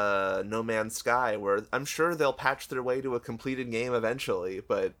No Man's Sky, where I'm sure they'll patch their way to a completed game eventually,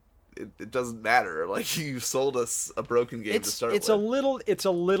 but it doesn't matter. Like, you sold us a broken game to start with. It's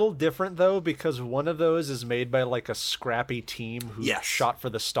a little different though, because one of those is made by like a scrappy team who shot for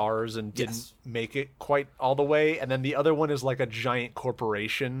the stars and didn't make it quite all the way, and then the other one is like a giant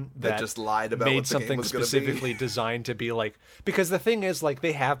corporation that just lied about made what the something game was gonna specifically be. designed to be like, because the thing is, like,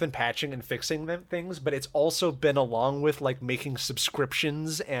 they have been patching and fixing them things, but it's also been along with like making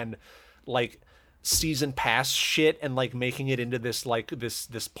subscriptions and like season pass shit and like making it into this like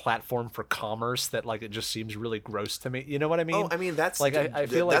this platform for commerce that, like, it just seems really gross to me. You know what I mean? Oh, I mean, that's like, I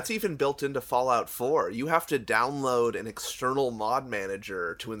feel like that's even built into Fallout 4. You have to download an external mod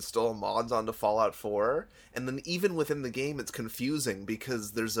manager to install mods onto Fallout 4, and then even within the game it's confusing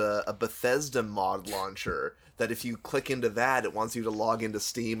because there's a Bethesda mod launcher that if you click into that, it wants you to log into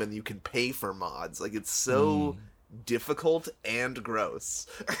Steam and you can pay for mods. Like, it's so difficult and gross.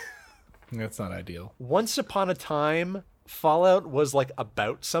 That's not ideal. once upon a time, Fallout was like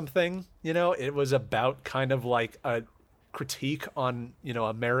about something, you know. It was about kind of like a critique on, you know,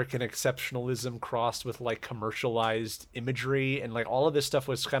 American exceptionalism crossed with like commercialized imagery, and like all of this stuff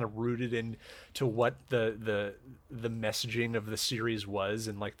was kind of rooted into what the messaging of the series was,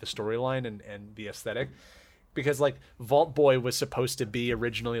 and like the storyline and the aesthetic. Because like Vault Boy was supposed to be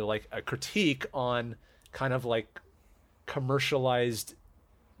originally like a critique on kind of like commercialized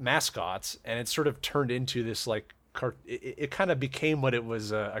mascots, and it sort of turned into this like it kind of became what it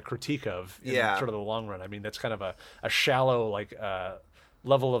was a critique of in sort of the long run. I mean, that's kind of a shallow like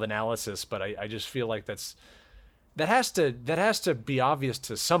level of analysis, but I just feel like that has to be obvious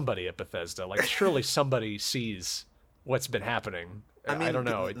to somebody at Bethesda. Like, surely somebody sees what's been happening. I mean, I don't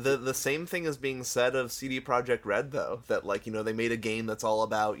know. The same thing is being said of CD Projekt Red, though, that, like, you know, they made a game that's all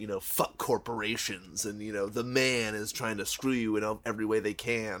about, you know, fuck corporations, and, you know, the man is trying to screw you in every way they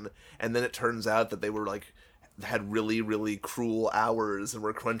can, and then it turns out that they were, like, had really, really cruel hours and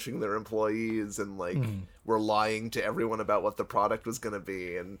were crunching their employees and, like, were lying to everyone about what the product was going to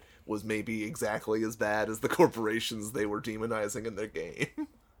be, and was maybe exactly as bad as the corporations they were demonizing in their game.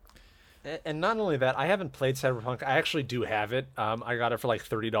 And not only that, I haven't played Cyberpunk. I actually do have it. I got it for like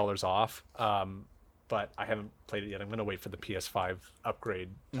 $30 off, but I haven't played it yet. I'm going to wait for the PS5 upgrade.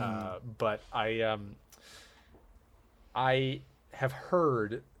 But I have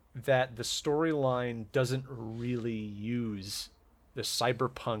heard that the storyline doesn't really use the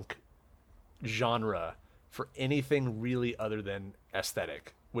cyberpunk genre for anything really other than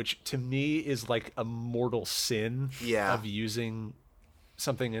aesthetic, which to me is like a mortal sin of using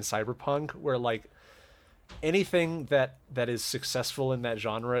something in cyberpunk, where like anything that is successful in that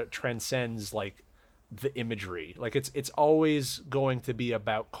genre transcends like the imagery. Like, it's always going to be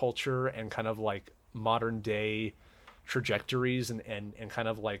about culture and kind of like modern day trajectories and kind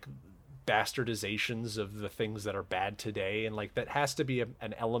of like bastardizations of the things that are bad today, and like that has to be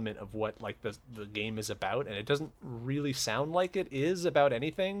an element of what like the game is about, and it doesn't really sound like it is about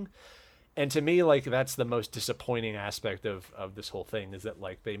anything. And to me, like, that's the most disappointing aspect of this whole thing, is that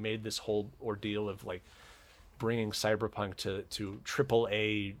like they made this whole ordeal of like bringing cyberpunk to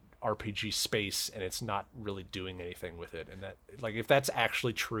AAA RPG space, and it's not really doing anything with it. And that, like, if that's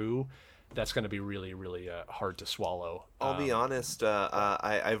actually true, that's going to be really, really hard to swallow. I'll be honest.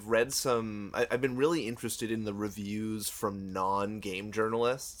 I've read some. I've been really interested in the reviews from non-game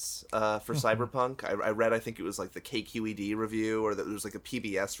journalists for Cyberpunk. I read, I think it was like the KQED review, or that there was like a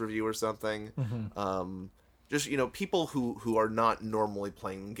PBS review or something. Just, you know, people who are not normally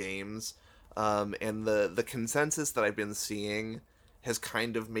playing games. And the consensus that I've been seeing has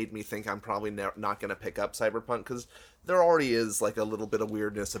kind of made me think I'm probably not going to pick up Cyberpunk, because there already is like a little bit of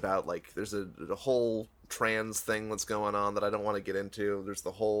weirdness about, like, there's a whole trans thing that's going on that I don't want to get into. There's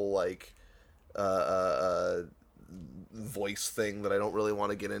the whole like voice thing that I don't really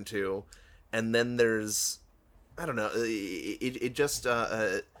want to get into, and then there's, I don't know, it just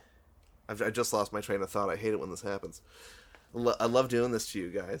I just lost my train of thought. I hate it when this happens. I love doing this to you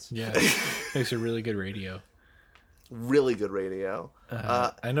guys. Yeah, makes a really good radio. Really good radio.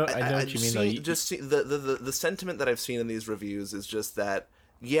 I know what you mean. The sentiment that I've seen in these reviews is just that,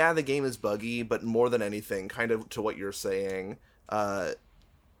 yeah, the game is buggy, but more than anything, kind of to what you're saying,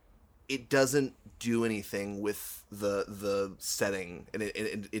 it doesn't do anything with the setting, and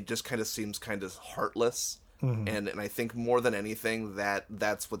it just kind of seems kind of heartless. Mm-hmm. And I think more than anything,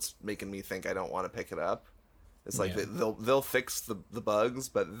 that's what's making me think I don't want to pick it up. It's like they'll fix the bugs,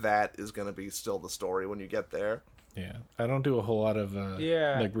 but that is going to be still the story when you get there. Yeah, I don't do a whole lot of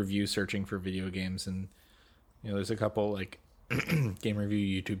like review searching for video games, and there's a couple like game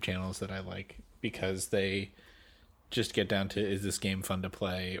review YouTube channels that I like because they just get down to, is this game fun to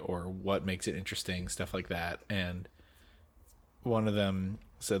play, or what makes it interesting, stuff like that. And one of them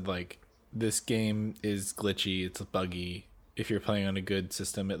said, like, this game is glitchy, it's buggy. If you're playing on a good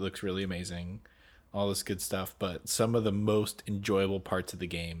system, it looks really amazing, all this good stuff, but some of the most enjoyable parts of the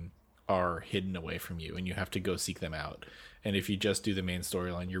game are hidden away from you, and you have to go seek them out. And if you just do the main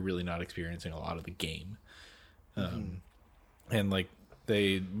storyline, you're really not experiencing a lot of the game. And like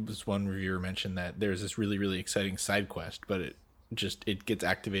this one reviewer mentioned that there's this really, really exciting side quest, but it gets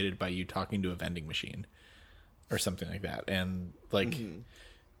activated by you talking to a vending machine or something like that. And like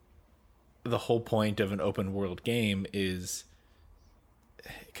the whole point of an open world game is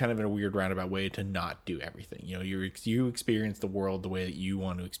kind of in a weird roundabout way to not do everything. You experience the world the way that you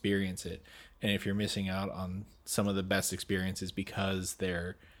want to experience it, and if you're missing out on some of the best experiences because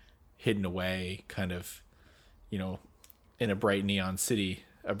they're hidden away, kind of, in a bright neon city,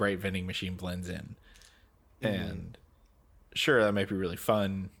 a bright vending machine blends in. And sure, that might be really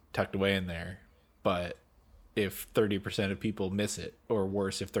fun tucked away in there, but if 30% of people miss it, or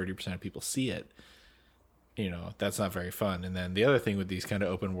worse, if 30% of people see it, that's not very fun. And then the other thing with these kind of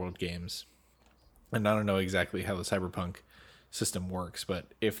open world games, and I don't know exactly how the Cyberpunk system works, but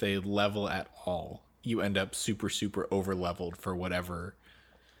if they level at all, you end up super, super over leveled for whatever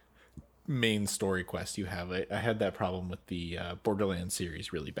main story quest you have. I had that problem with the Borderlands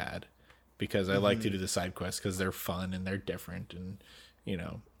series really bad, because I like to do the side quests because they're fun and they're different, and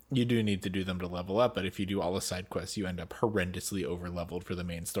you do need to do them to level up, but if you do all the side quests, you end up horrendously over leveled for the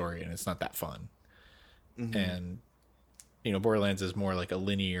main story, and it's not that fun. And Borderlands is more like a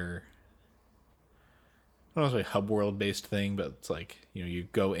linear, I don't know if it's a hub world based thing, but it's like, you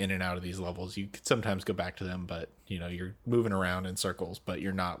go in and out of these levels. You could sometimes go back to them, but you're moving around in circles, but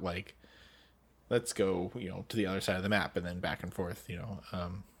you're not like, let's go to the other side of the map and then back and forth.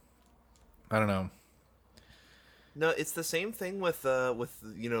 I don't know. No, it's the same thing with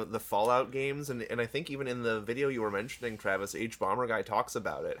the Fallout games, and I think even in the video you were mentioning, Travis, H Bomber Guy talks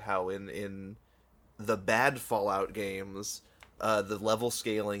about it, how in the bad Fallout games, the level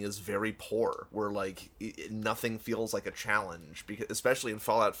scaling is very poor, where like nothing feels like a challenge, because especially in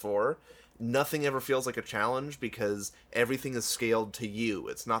Fallout 4, nothing ever feels like a challenge because everything is scaled to you.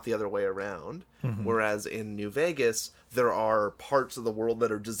 It's not the other way around. Whereas in New Vegas, there are parts of the world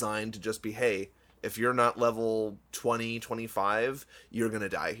that are designed to just be, hey, if you're not level 20, 25, you're going to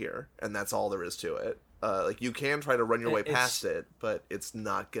die here. And that's all there is to it. Like, you can try to run your way past it, but it's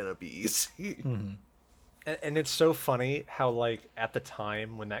not going to be easy. And it's so funny how, like, at the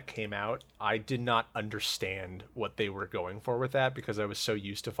time when that came out, I did not understand what they were going for with that, because I was so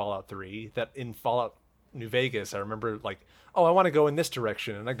used to Fallout 3 that in Fallout New Vegas, I remember, like, oh, I want to go in this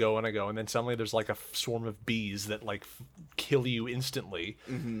direction, and I go, and then suddenly there's, like, a swarm of bees that, like, kill you instantly.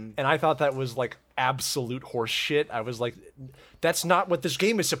 And I thought that was, like, absolute horse shit. I was like, that's not what this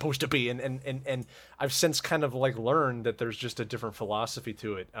game is supposed to be. And I've since kind of, like, learned that there's just a different philosophy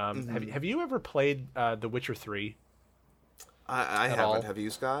to it. Have you ever played The Witcher 3? I haven't. All? Have you,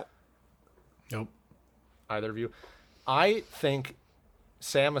 Scott? Nope. Either of you? I think,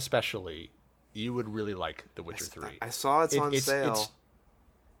 Sam especially, you would really like The Witcher 3. I saw it's on sale.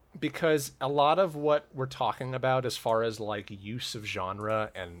 Because a lot of what we're talking about as far as like use of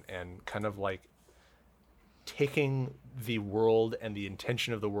genre and kind of like taking the world and the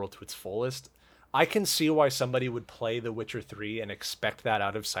intention of the world to its fullest, I can see why somebody would play The Witcher 3 and expect that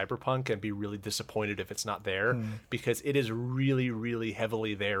out of Cyberpunk and be really disappointed if it's not there, because it is really, really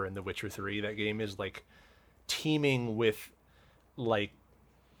heavily there in The Witcher 3. That game is like teeming with like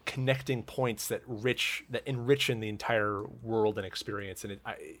connecting points that enrich in the entire world and experience. And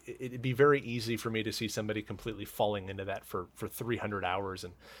it'd be very easy for me to see somebody completely falling into that for 300 hours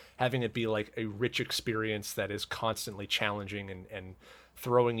and having it be like a rich experience that is constantly challenging and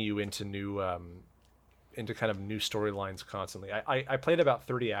throwing you into new into kind of new storylines constantly. I played about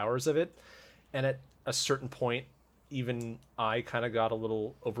 30 hours of it, and at a certain point, even I kind of got a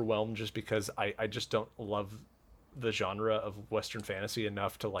little overwhelmed just because I just don't love the genre of Western fantasy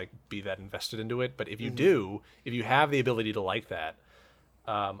enough to like be that invested into it. But if you do, if you have the ability to like that,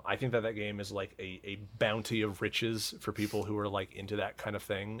 I think that game is like a bounty of riches for people who are like into that kind of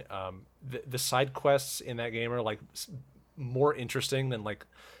thing. The side quests in that game are like more interesting than like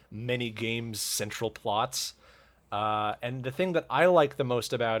many games' central plots. And the thing that I like the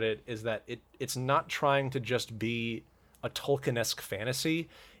most about it is that it's not trying to just be a Tolkien-esque fantasy.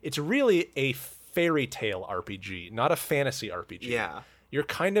 It's really a fairy tale RPG, not a fantasy RPG. Yeah. You're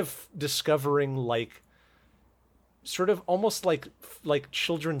kind of discovering like sort of almost like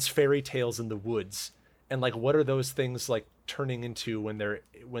children's fairy tales in the woods, and like what are those things like turning into when they're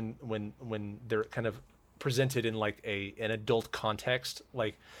kind of presented in like an adult context.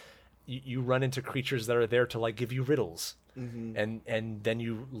 Like you run into creatures that are there to like give you riddles. And then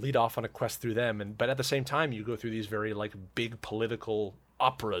you lead off on a quest through them, but at the same time you go through these very like big political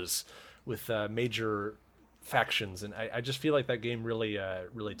operas with major factions, and I just feel like that game really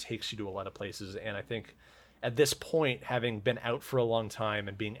takes you to a lot of places. And I think at this point, having been out for a long time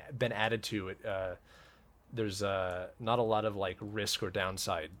and been added to it, there's not a lot of like risk or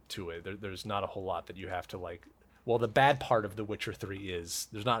downside to it. There's not a whole lot that you have to like. Well, the bad part of The Witcher 3 is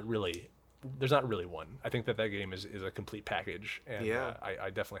there's not really one. I think that game is a complete package, and Yeah.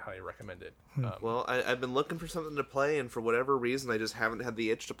 I definitely highly recommend it. Well, I've been looking for something to play, and for whatever reason, I just haven't had the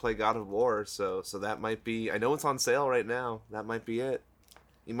itch to play God of War. So that might be. I know it's on sale right now. That might be it.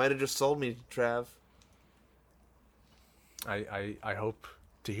 You might have just sold me, Trav. I hope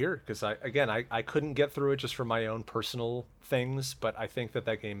to hear, because I couldn't get through it just for my own personal things, but I think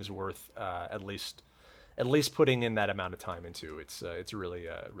that game is worth at least putting in that amount of time into. It's really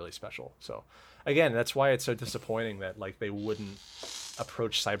really special. So again, that's why it's so disappointing that like they wouldn't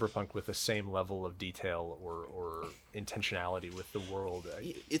approach Cyberpunk with the same level of detail or intentionality with the world.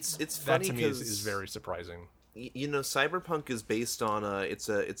 It's That funny to me is because very surprising. you know, Cyberpunk is based on it's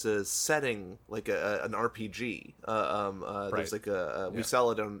a setting like an RPG. There's like we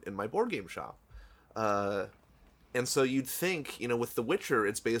sell it in my board game shop. And so you'd think, you know, with The Witcher,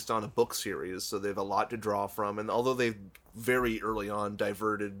 it's based on a book series, so they have a lot to draw from. And although they've very early on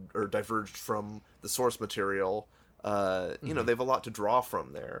diverged from the source material, you know, they have a lot to draw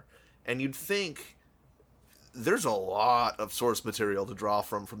from there. And you'd think there's a lot of source material to draw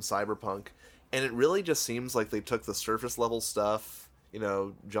from Cyberpunk. And it really just seems like they took the surface level stuff, you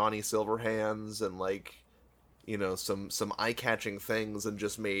know, Johnny Silverhands and like, you know, some eye-catching things and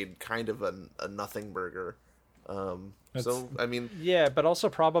just made kind of a nothing burger. So I mean, yeah, but also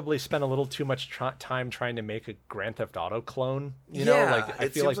probably spent a little too much time trying to make a Grand Theft Auto clone. You know, like I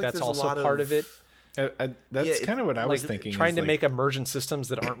feel like that's also part of it. That's kind of what I was thinking. Trying to make emergent systems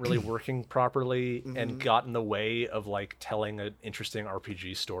that aren't really working properly and got in the way of like telling an interesting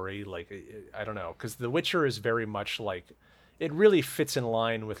RPG story. Like I don't know, because The Witcher is very much like it really fits in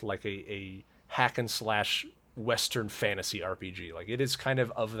line with like a hack and slash Western fantasy RPG. Like it is kind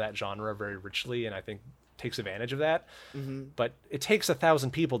of that genre very richly, and I think takes advantage of that. But it takes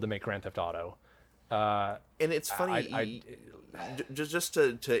 1,000 people to make Grand Theft Auto. And it's funny. Just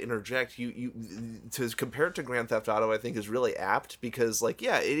to interject, you to compare it to Grand Theft Auto, I think is really apt because, like,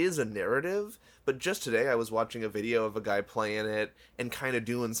 yeah, it is a narrative. But just today, I was watching a video of a guy playing it and kind of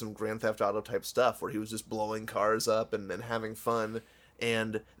doing some Grand Theft Auto type stuff where he was just blowing cars up and having fun.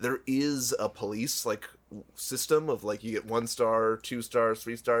 And there is a police like system of like you get 1 star, 2 stars,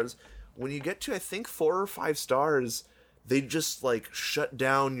 3 stars. When you get to, I think, 4 or 5 stars, they just like shut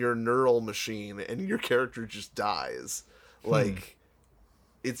down your neural machine and your character just dies. Like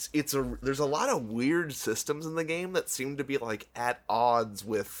there's a lot of weird systems in the game that seem to be like at odds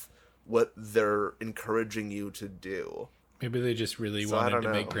with what they're encouraging you to do. Maybe they just really wanted to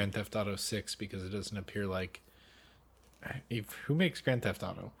make Grand Theft Auto 6 because it doesn't appear like who makes Grand Theft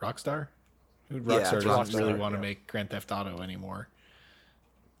Auto? Rockstar? Rockstar doesn't really want to make Grand Theft Auto anymore.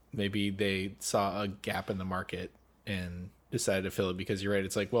 Maybe they saw a gap in the market and decided to fill it because you're right.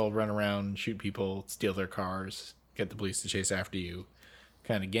 It's like, well, run around, shoot people, steal their cars, get the police to chase after you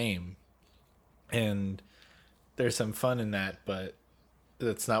kind of game. And there's some fun in that, but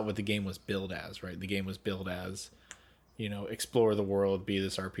that's not what the game was billed as, right? The game was billed as, you know, explore the world, be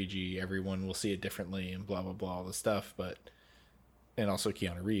this RPG, everyone will see it differently and blah, blah, blah, all the stuff. But and also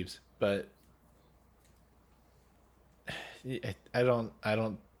Keanu Reeves. But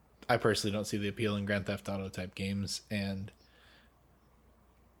I personally don't see the appeal in Grand Theft Auto type games, and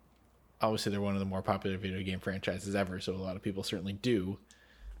obviously they're one of the more popular video game franchises ever, so a lot of people certainly do.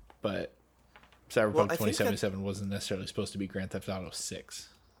 But Cyberpunk 2077 wasn't necessarily supposed to be Grand Theft Auto 6.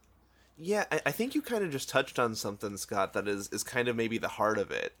 Yeah, I think you kind of just touched on something, Scott, that is kind of maybe the heart of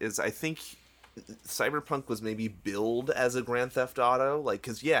it. Is I think Cyberpunk was maybe billed as a Grand Theft Auto, like,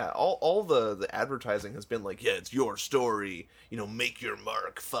 because all the advertising has been like, yeah, it's your story, make your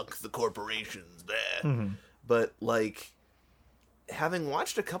mark, fuck the corporations, blah. Mm-hmm. But like, having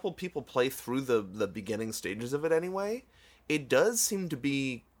watched a couple people play through the beginning stages of it anyway, it does seem to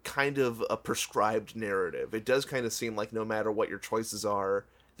be kind of a prescribed narrative. It does kind of seem like no matter what your choices are,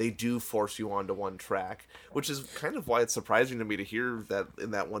 they do force you onto one track, which is kind of why it's surprising to me to hear that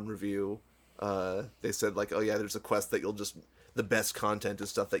in that one review, they said like, oh yeah, there's a quest that the best content is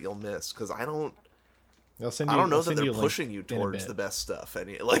stuff that you'll miss. Cause I don't know that they're pushing you towards the best stuff.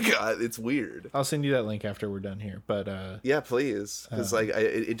 It's weird. I'll send you that link after we're done here, but, yeah, please. Cause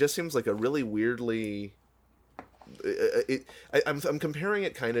it just seems like a really weirdly, I'm comparing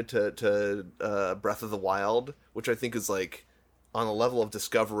it kind of to Breath of the Wild, which I think is like, on a level of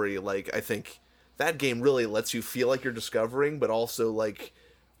discovery, like, I think that game really lets you feel like you're discovering, but also, like,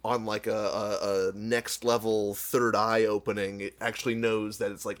 on, like, a next level third eye opening, it actually knows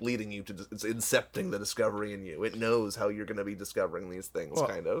that it's, like, leading you to, it's incepting the discovery in you. It knows how you're going to be discovering these things,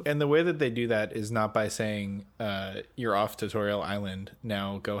 kind of. And the way that they do that is not by saying, you're off Tutorial Island,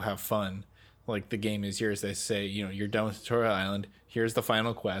 now go have fun. Like, the game is yours. They say, you're done with Tutorial Island, here's the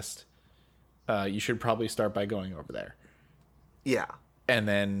final quest. You should probably start by going over there. Yeah. And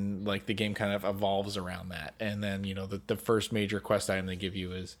then, like, the game kind of evolves around that. And then, the first major quest item they give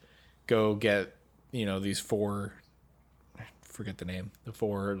you is go get, these 4, I forget the name, the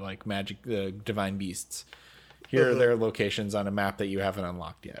 4, like, the divine beasts. Here are their locations on a map that you haven't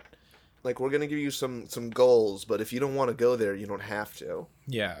unlocked yet. Like, we're going to give you some goals, but if you don't want to go there, you don't have to.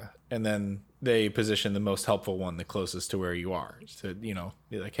 Yeah. And then they position the most helpful one the closest to where you are. So, be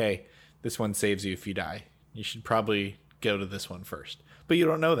like, hey, this one saves you if you die. You should probably go to this one first, but you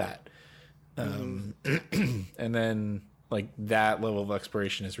don't know that. And then, like, that level of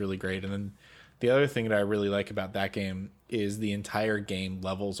exploration is really great. And then the other thing that I really like about that game is the entire game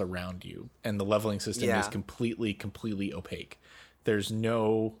levels around you, and the leveling system is completely opaque. There's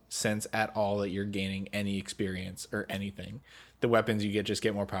no sense at all that you're gaining any experience or anything. The weapons you just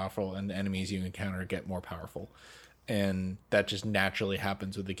get more powerful, and the enemies you encounter get more powerful. And that just naturally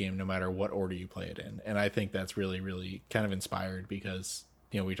happens with the game, no matter what order you play it in. And I think that's really, really kind of inspired because,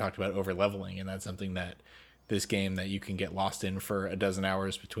 we talked about over leveling, and that's something that this game that you can get lost in for a dozen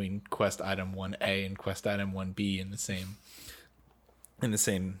hours between quest item 1A and quest item 1B in the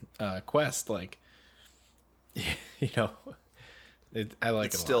same quest. Like, I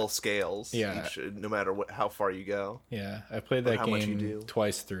like it still scales. Yeah. No matter how far you go. Yeah. I played that game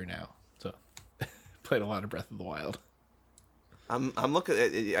twice through now. Played a lot of Breath of the Wild. I'm looking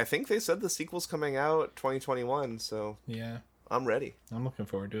at it. I think they said the sequel's coming out 2021, so yeah, I'm ready. I'm looking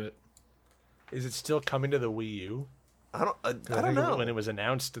forward to it. Is it still coming to the Wii U? I don't know. When it was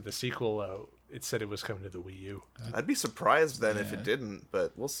announced, the sequel, it said it was coming to the Wii U. I'd be surprised then if it didn't,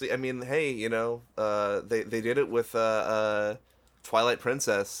 but we'll see. I mean, hey, they did it with Twilight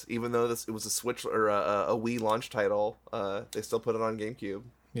Princess, even though it was a Switch or a Wii launch title. They still put it on GameCube.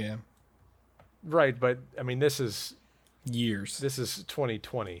 Yeah. Right, but I mean, this is years. This is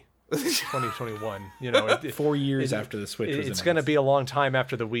 2020, 2021. 4 years after the Switch was announced. It's going to be a long time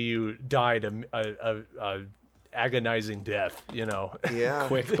after the Wii U died a agonizing death. Yeah,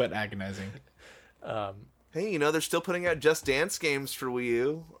 quick but agonizing. Hey, they're still putting out Just Dance games for Wii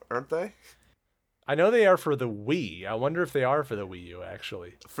U, aren't they? I know they are for the Wii. I wonder if they are for the Wii U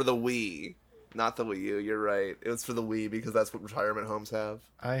actually. For the Wii. Not the Wii U, you're right. It was for the Wii because that's what retirement homes have.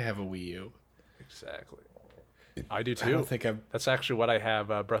 I have a Wii U. Exactly. I do too. I don't think That's actually what I have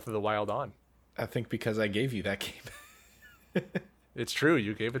Breath of the Wild on. I think because I gave you that game. It's true.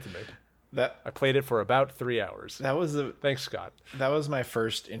 You gave it to me. I played it for about 3 hours. Thanks, Scott. That was my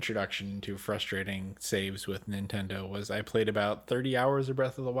first introduction to frustrating saves with Nintendo. I played about 30 hours of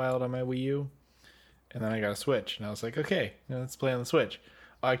Breath of the Wild on my Wii U, and then I got a Switch, and I was like, okay, let's play on the Switch.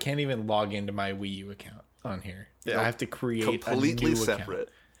 I can't even log into my Wii U account on here. Nope. I have to create completely a new separate. Account.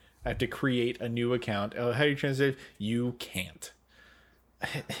 I have to create a new account. Oh, how do you translate? You can't.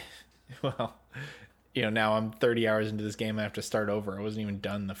 Well, now I'm 30 hours into this game. I have to start over. I wasn't even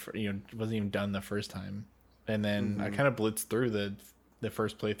done the first time, and then I kind of blitzed through the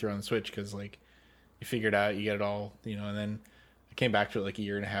first playthrough on the Switch because you figure it out, you get it all, and then I came back to it like a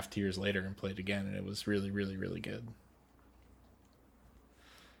year and a half, 2 years later, and played again, and it was really, really, really good.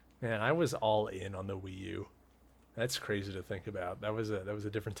 Man, I was all in on the Wii U. That's crazy to think about. That was a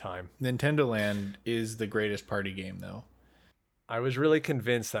different time. Nintendo Land is the greatest party game, though. I was really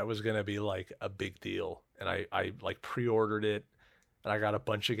convinced that was going to be like a big deal, and I like pre-ordered it, and I got a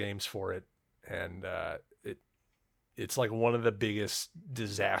bunch of games for it, and it's like one of the biggest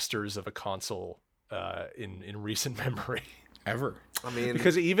disasters of a console in recent memory. Ever. I mean,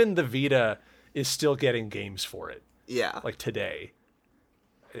 Because even the Vita is still getting games for it, yeah, like today.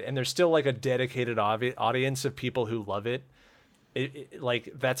 And there's still like a dedicated audience of people who love it.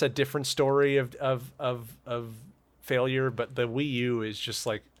 Like that's a different story of failure, but the Wii U is just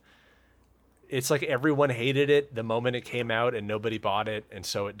like, it's like everyone hated it the moment it came out and nobody bought it, and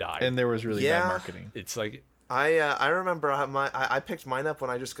so it died. And there was really Yeah. bad marketing. It's like, I remember I picked mine up when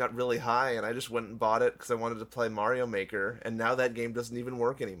I just got really high, and I just went and bought it because I wanted to play Mario Maker, and now that game doesn't even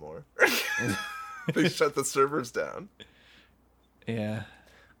work anymore. They shut the servers down. Yeah.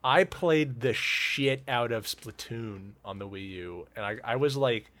 I played the shit out of Splatoon on the Wii U, and I was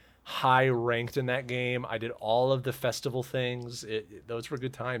like high ranked in that game. I did all of the festival things. Those were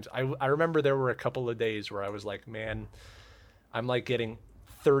good times. I remember there were a couple of days where I was like, man, I'm like getting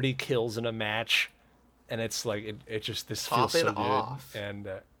 30 kills in a match, and it's like it just this feels so Popping good. off. And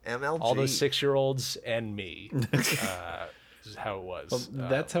MLG. all those 6-year-olds and me. This is how it was. Well,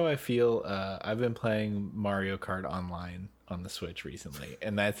 that's how I feel. I've been playing Mario Kart Online on the Switch recently,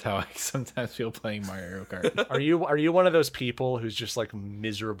 and that's how I sometimes feel playing Mario Kart. Are you one of those people who's just like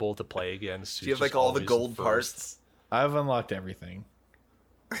miserable to play against? Do you have like all the gold parts? I've unlocked everything,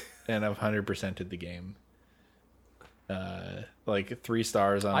 and I've 100%ed the game. Like 3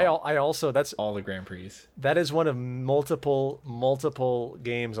 stars on I also that's all the Grand Prix. that is one of multiple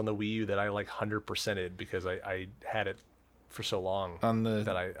games on the Wii U that I like 100%ed because I had it for so long On the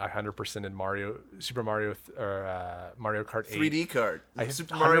that I 100%ed Super Mario Mario Kart 8. 3D kart. I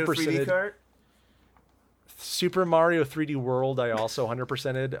Super Mario 3D 100%ed kart. Super Mario 3D World, I also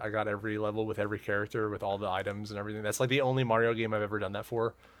 100%ed. I got every level with every character with all the items and everything. That's like the only Mario game I've ever done that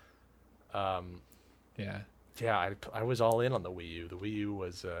for. yeah. Yeah, I was all in on the Wii U. The Wii U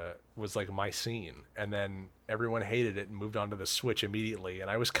was like my scene, and then everyone hated it and moved on to the Switch immediately. And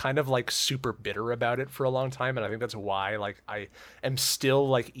I was kind of like super bitter about it for a long time, and I think that's why like I am still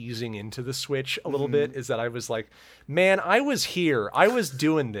like easing into the Switch a little bit. Is that I was like, man, I was here, I was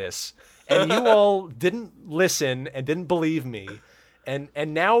doing this, and you all didn't listen and didn't believe me.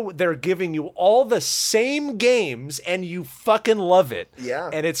 And now they're giving you all the same games and you fucking love it. Yeah.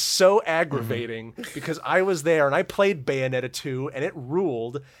 And it's so aggravating because I was there and I played Bayonetta 2 and it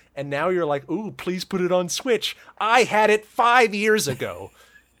ruled. And now you're like, ooh, please put it on Switch. I had it 5 years ago.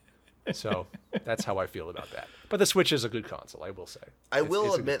 So that's how I feel about that. But the Switch is a good console, I will say. I It's will a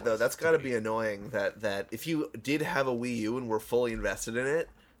good admit though, place that's to got to be annoying that if you did have a Wii U and were fully invested in it,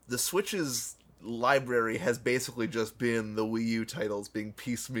 the Switch's library has basically just been the Wii U titles being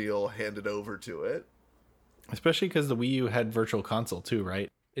piecemeal handed over to it. Especially because the Wii U had Virtual Console too, right?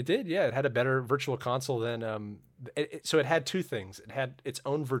 It did, yeah. It had a better virtual console than so it had two things. It had its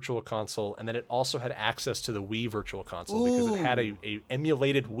own virtual console, and then it also had access to the Wii virtual console because it had a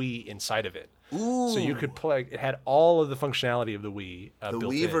emulated Wii inside of it. Ooh. So you could play. It had all of the functionality of the Wii. The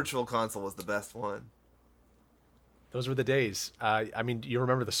built Wii in. Virtual Console was the best one. Those were the days. I mean, you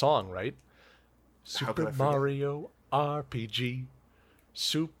remember the song, right? How could Super I forget? Mario RPG,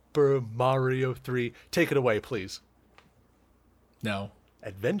 Super Mario 3. Take it away, please. No.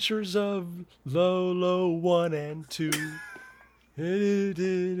 Adventures of Lolo 1 and 2.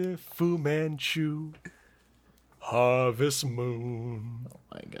 Fu Manchu. Harvest Moon. Oh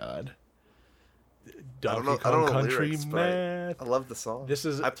my god. Donkey I don't Kong know the Country lyrics, but Math. I love the song. This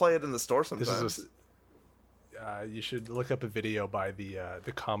is- I play it in the store This sometimes. is you should look up a video by the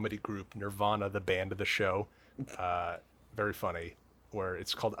comedy group Nirvana, the band of the show. Very funny, where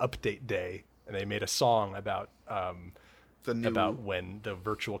it's called Update Day, and they made a song about the new when the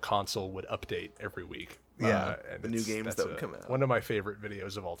virtual console would update every week. Yeah, and the new games that's that would come out. One of my favorite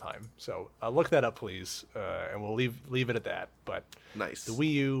videos of all time. So look that up, please, and we'll leave it at that. But nice. the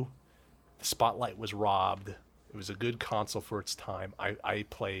Wii U, the spotlight was robbed. It was a good console for its time. I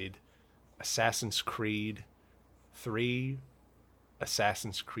played Assassin's Creed 3,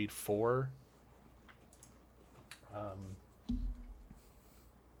 Assassin's Creed 4.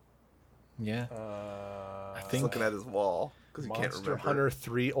 Yeah. I Just think looking at his wall because you can't Monster remember. Hunter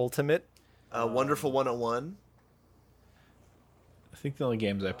 3 Ultimate. Wonderful 101. I think the only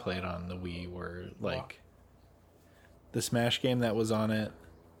games I played on the Wii were like the Smash game that was on it.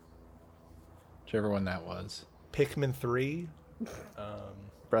 Whichever one that was. Pikmin 3.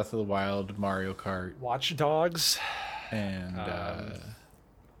 Breath of the Wild, Mario Kart, Watch Dogs. and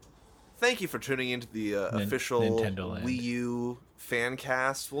Thank you for tuning into the official Nintendo Land. Wii U fan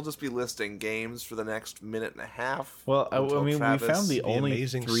cast. We'll just be listing games for the next minute and a half. well, I until mean, Travis- we found the only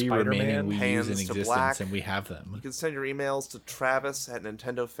Amazing 3 Spider-Man, remaining Wii U's in Hands to existence, Black. and we have You them. can send your emails to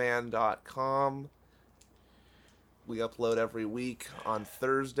travis@nintendofan.com. We upload every week on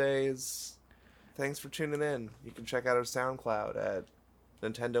Thursdays. Thanks for tuning in. You can check out our SoundCloud at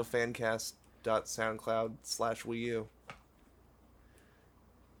nintendofancast.soundcloud/Wii U.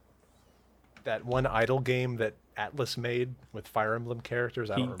 That one idle game that Atlas made with Fire Emblem characters.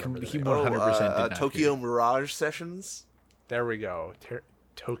 I don't remember. He the name. 100% did not Tokyo do. Mirage Sessions. There we go.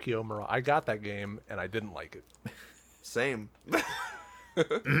 Tokyo Mirage. I got that game and I didn't like it. Same.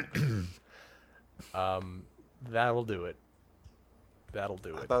 That'll do it. That'll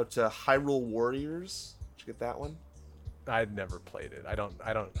do it. About Hyrule Warriors. Did you get that one? I'd never played it. I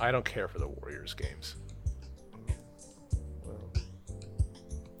don't care for the Warriors games. Well,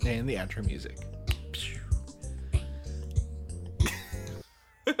 And the outro music.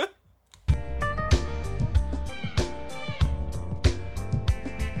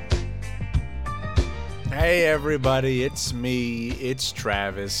 Hey everybody, it's me. It's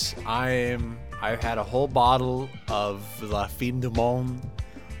Travis. I've had a whole bottle of La Fin du Monde.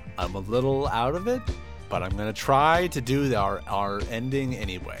 I'm a little out of it, but I'm gonna try to do our ending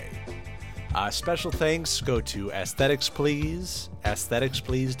anyway. Special thanks go to Aesthetics Please.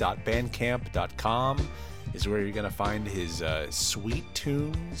 Aestheticsplease.bandcamp.com is where you're gonna find his sweet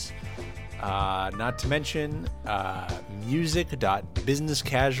tunes. Not to mention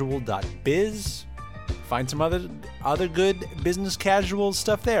music.businesscasual.biz. Find some other good business casual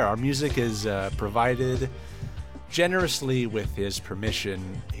stuff there. Our music is provided generously with his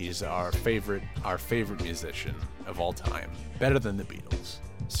permission. He's our favorite musician of all time, better than the Beatles.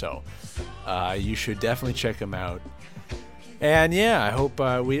 So you should definitely check him out. And yeah, I hope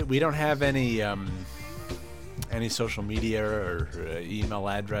we don't have any social media or email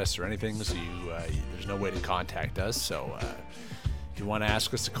address or anything, so there's no way to contact us. So if you want to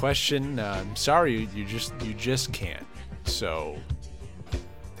ask us a question, I'm sorry, you just can't. So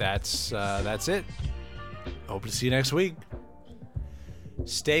that's it. Hope to see you next week.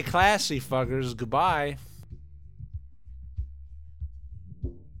 Stay classy, fuckers. Goodbye.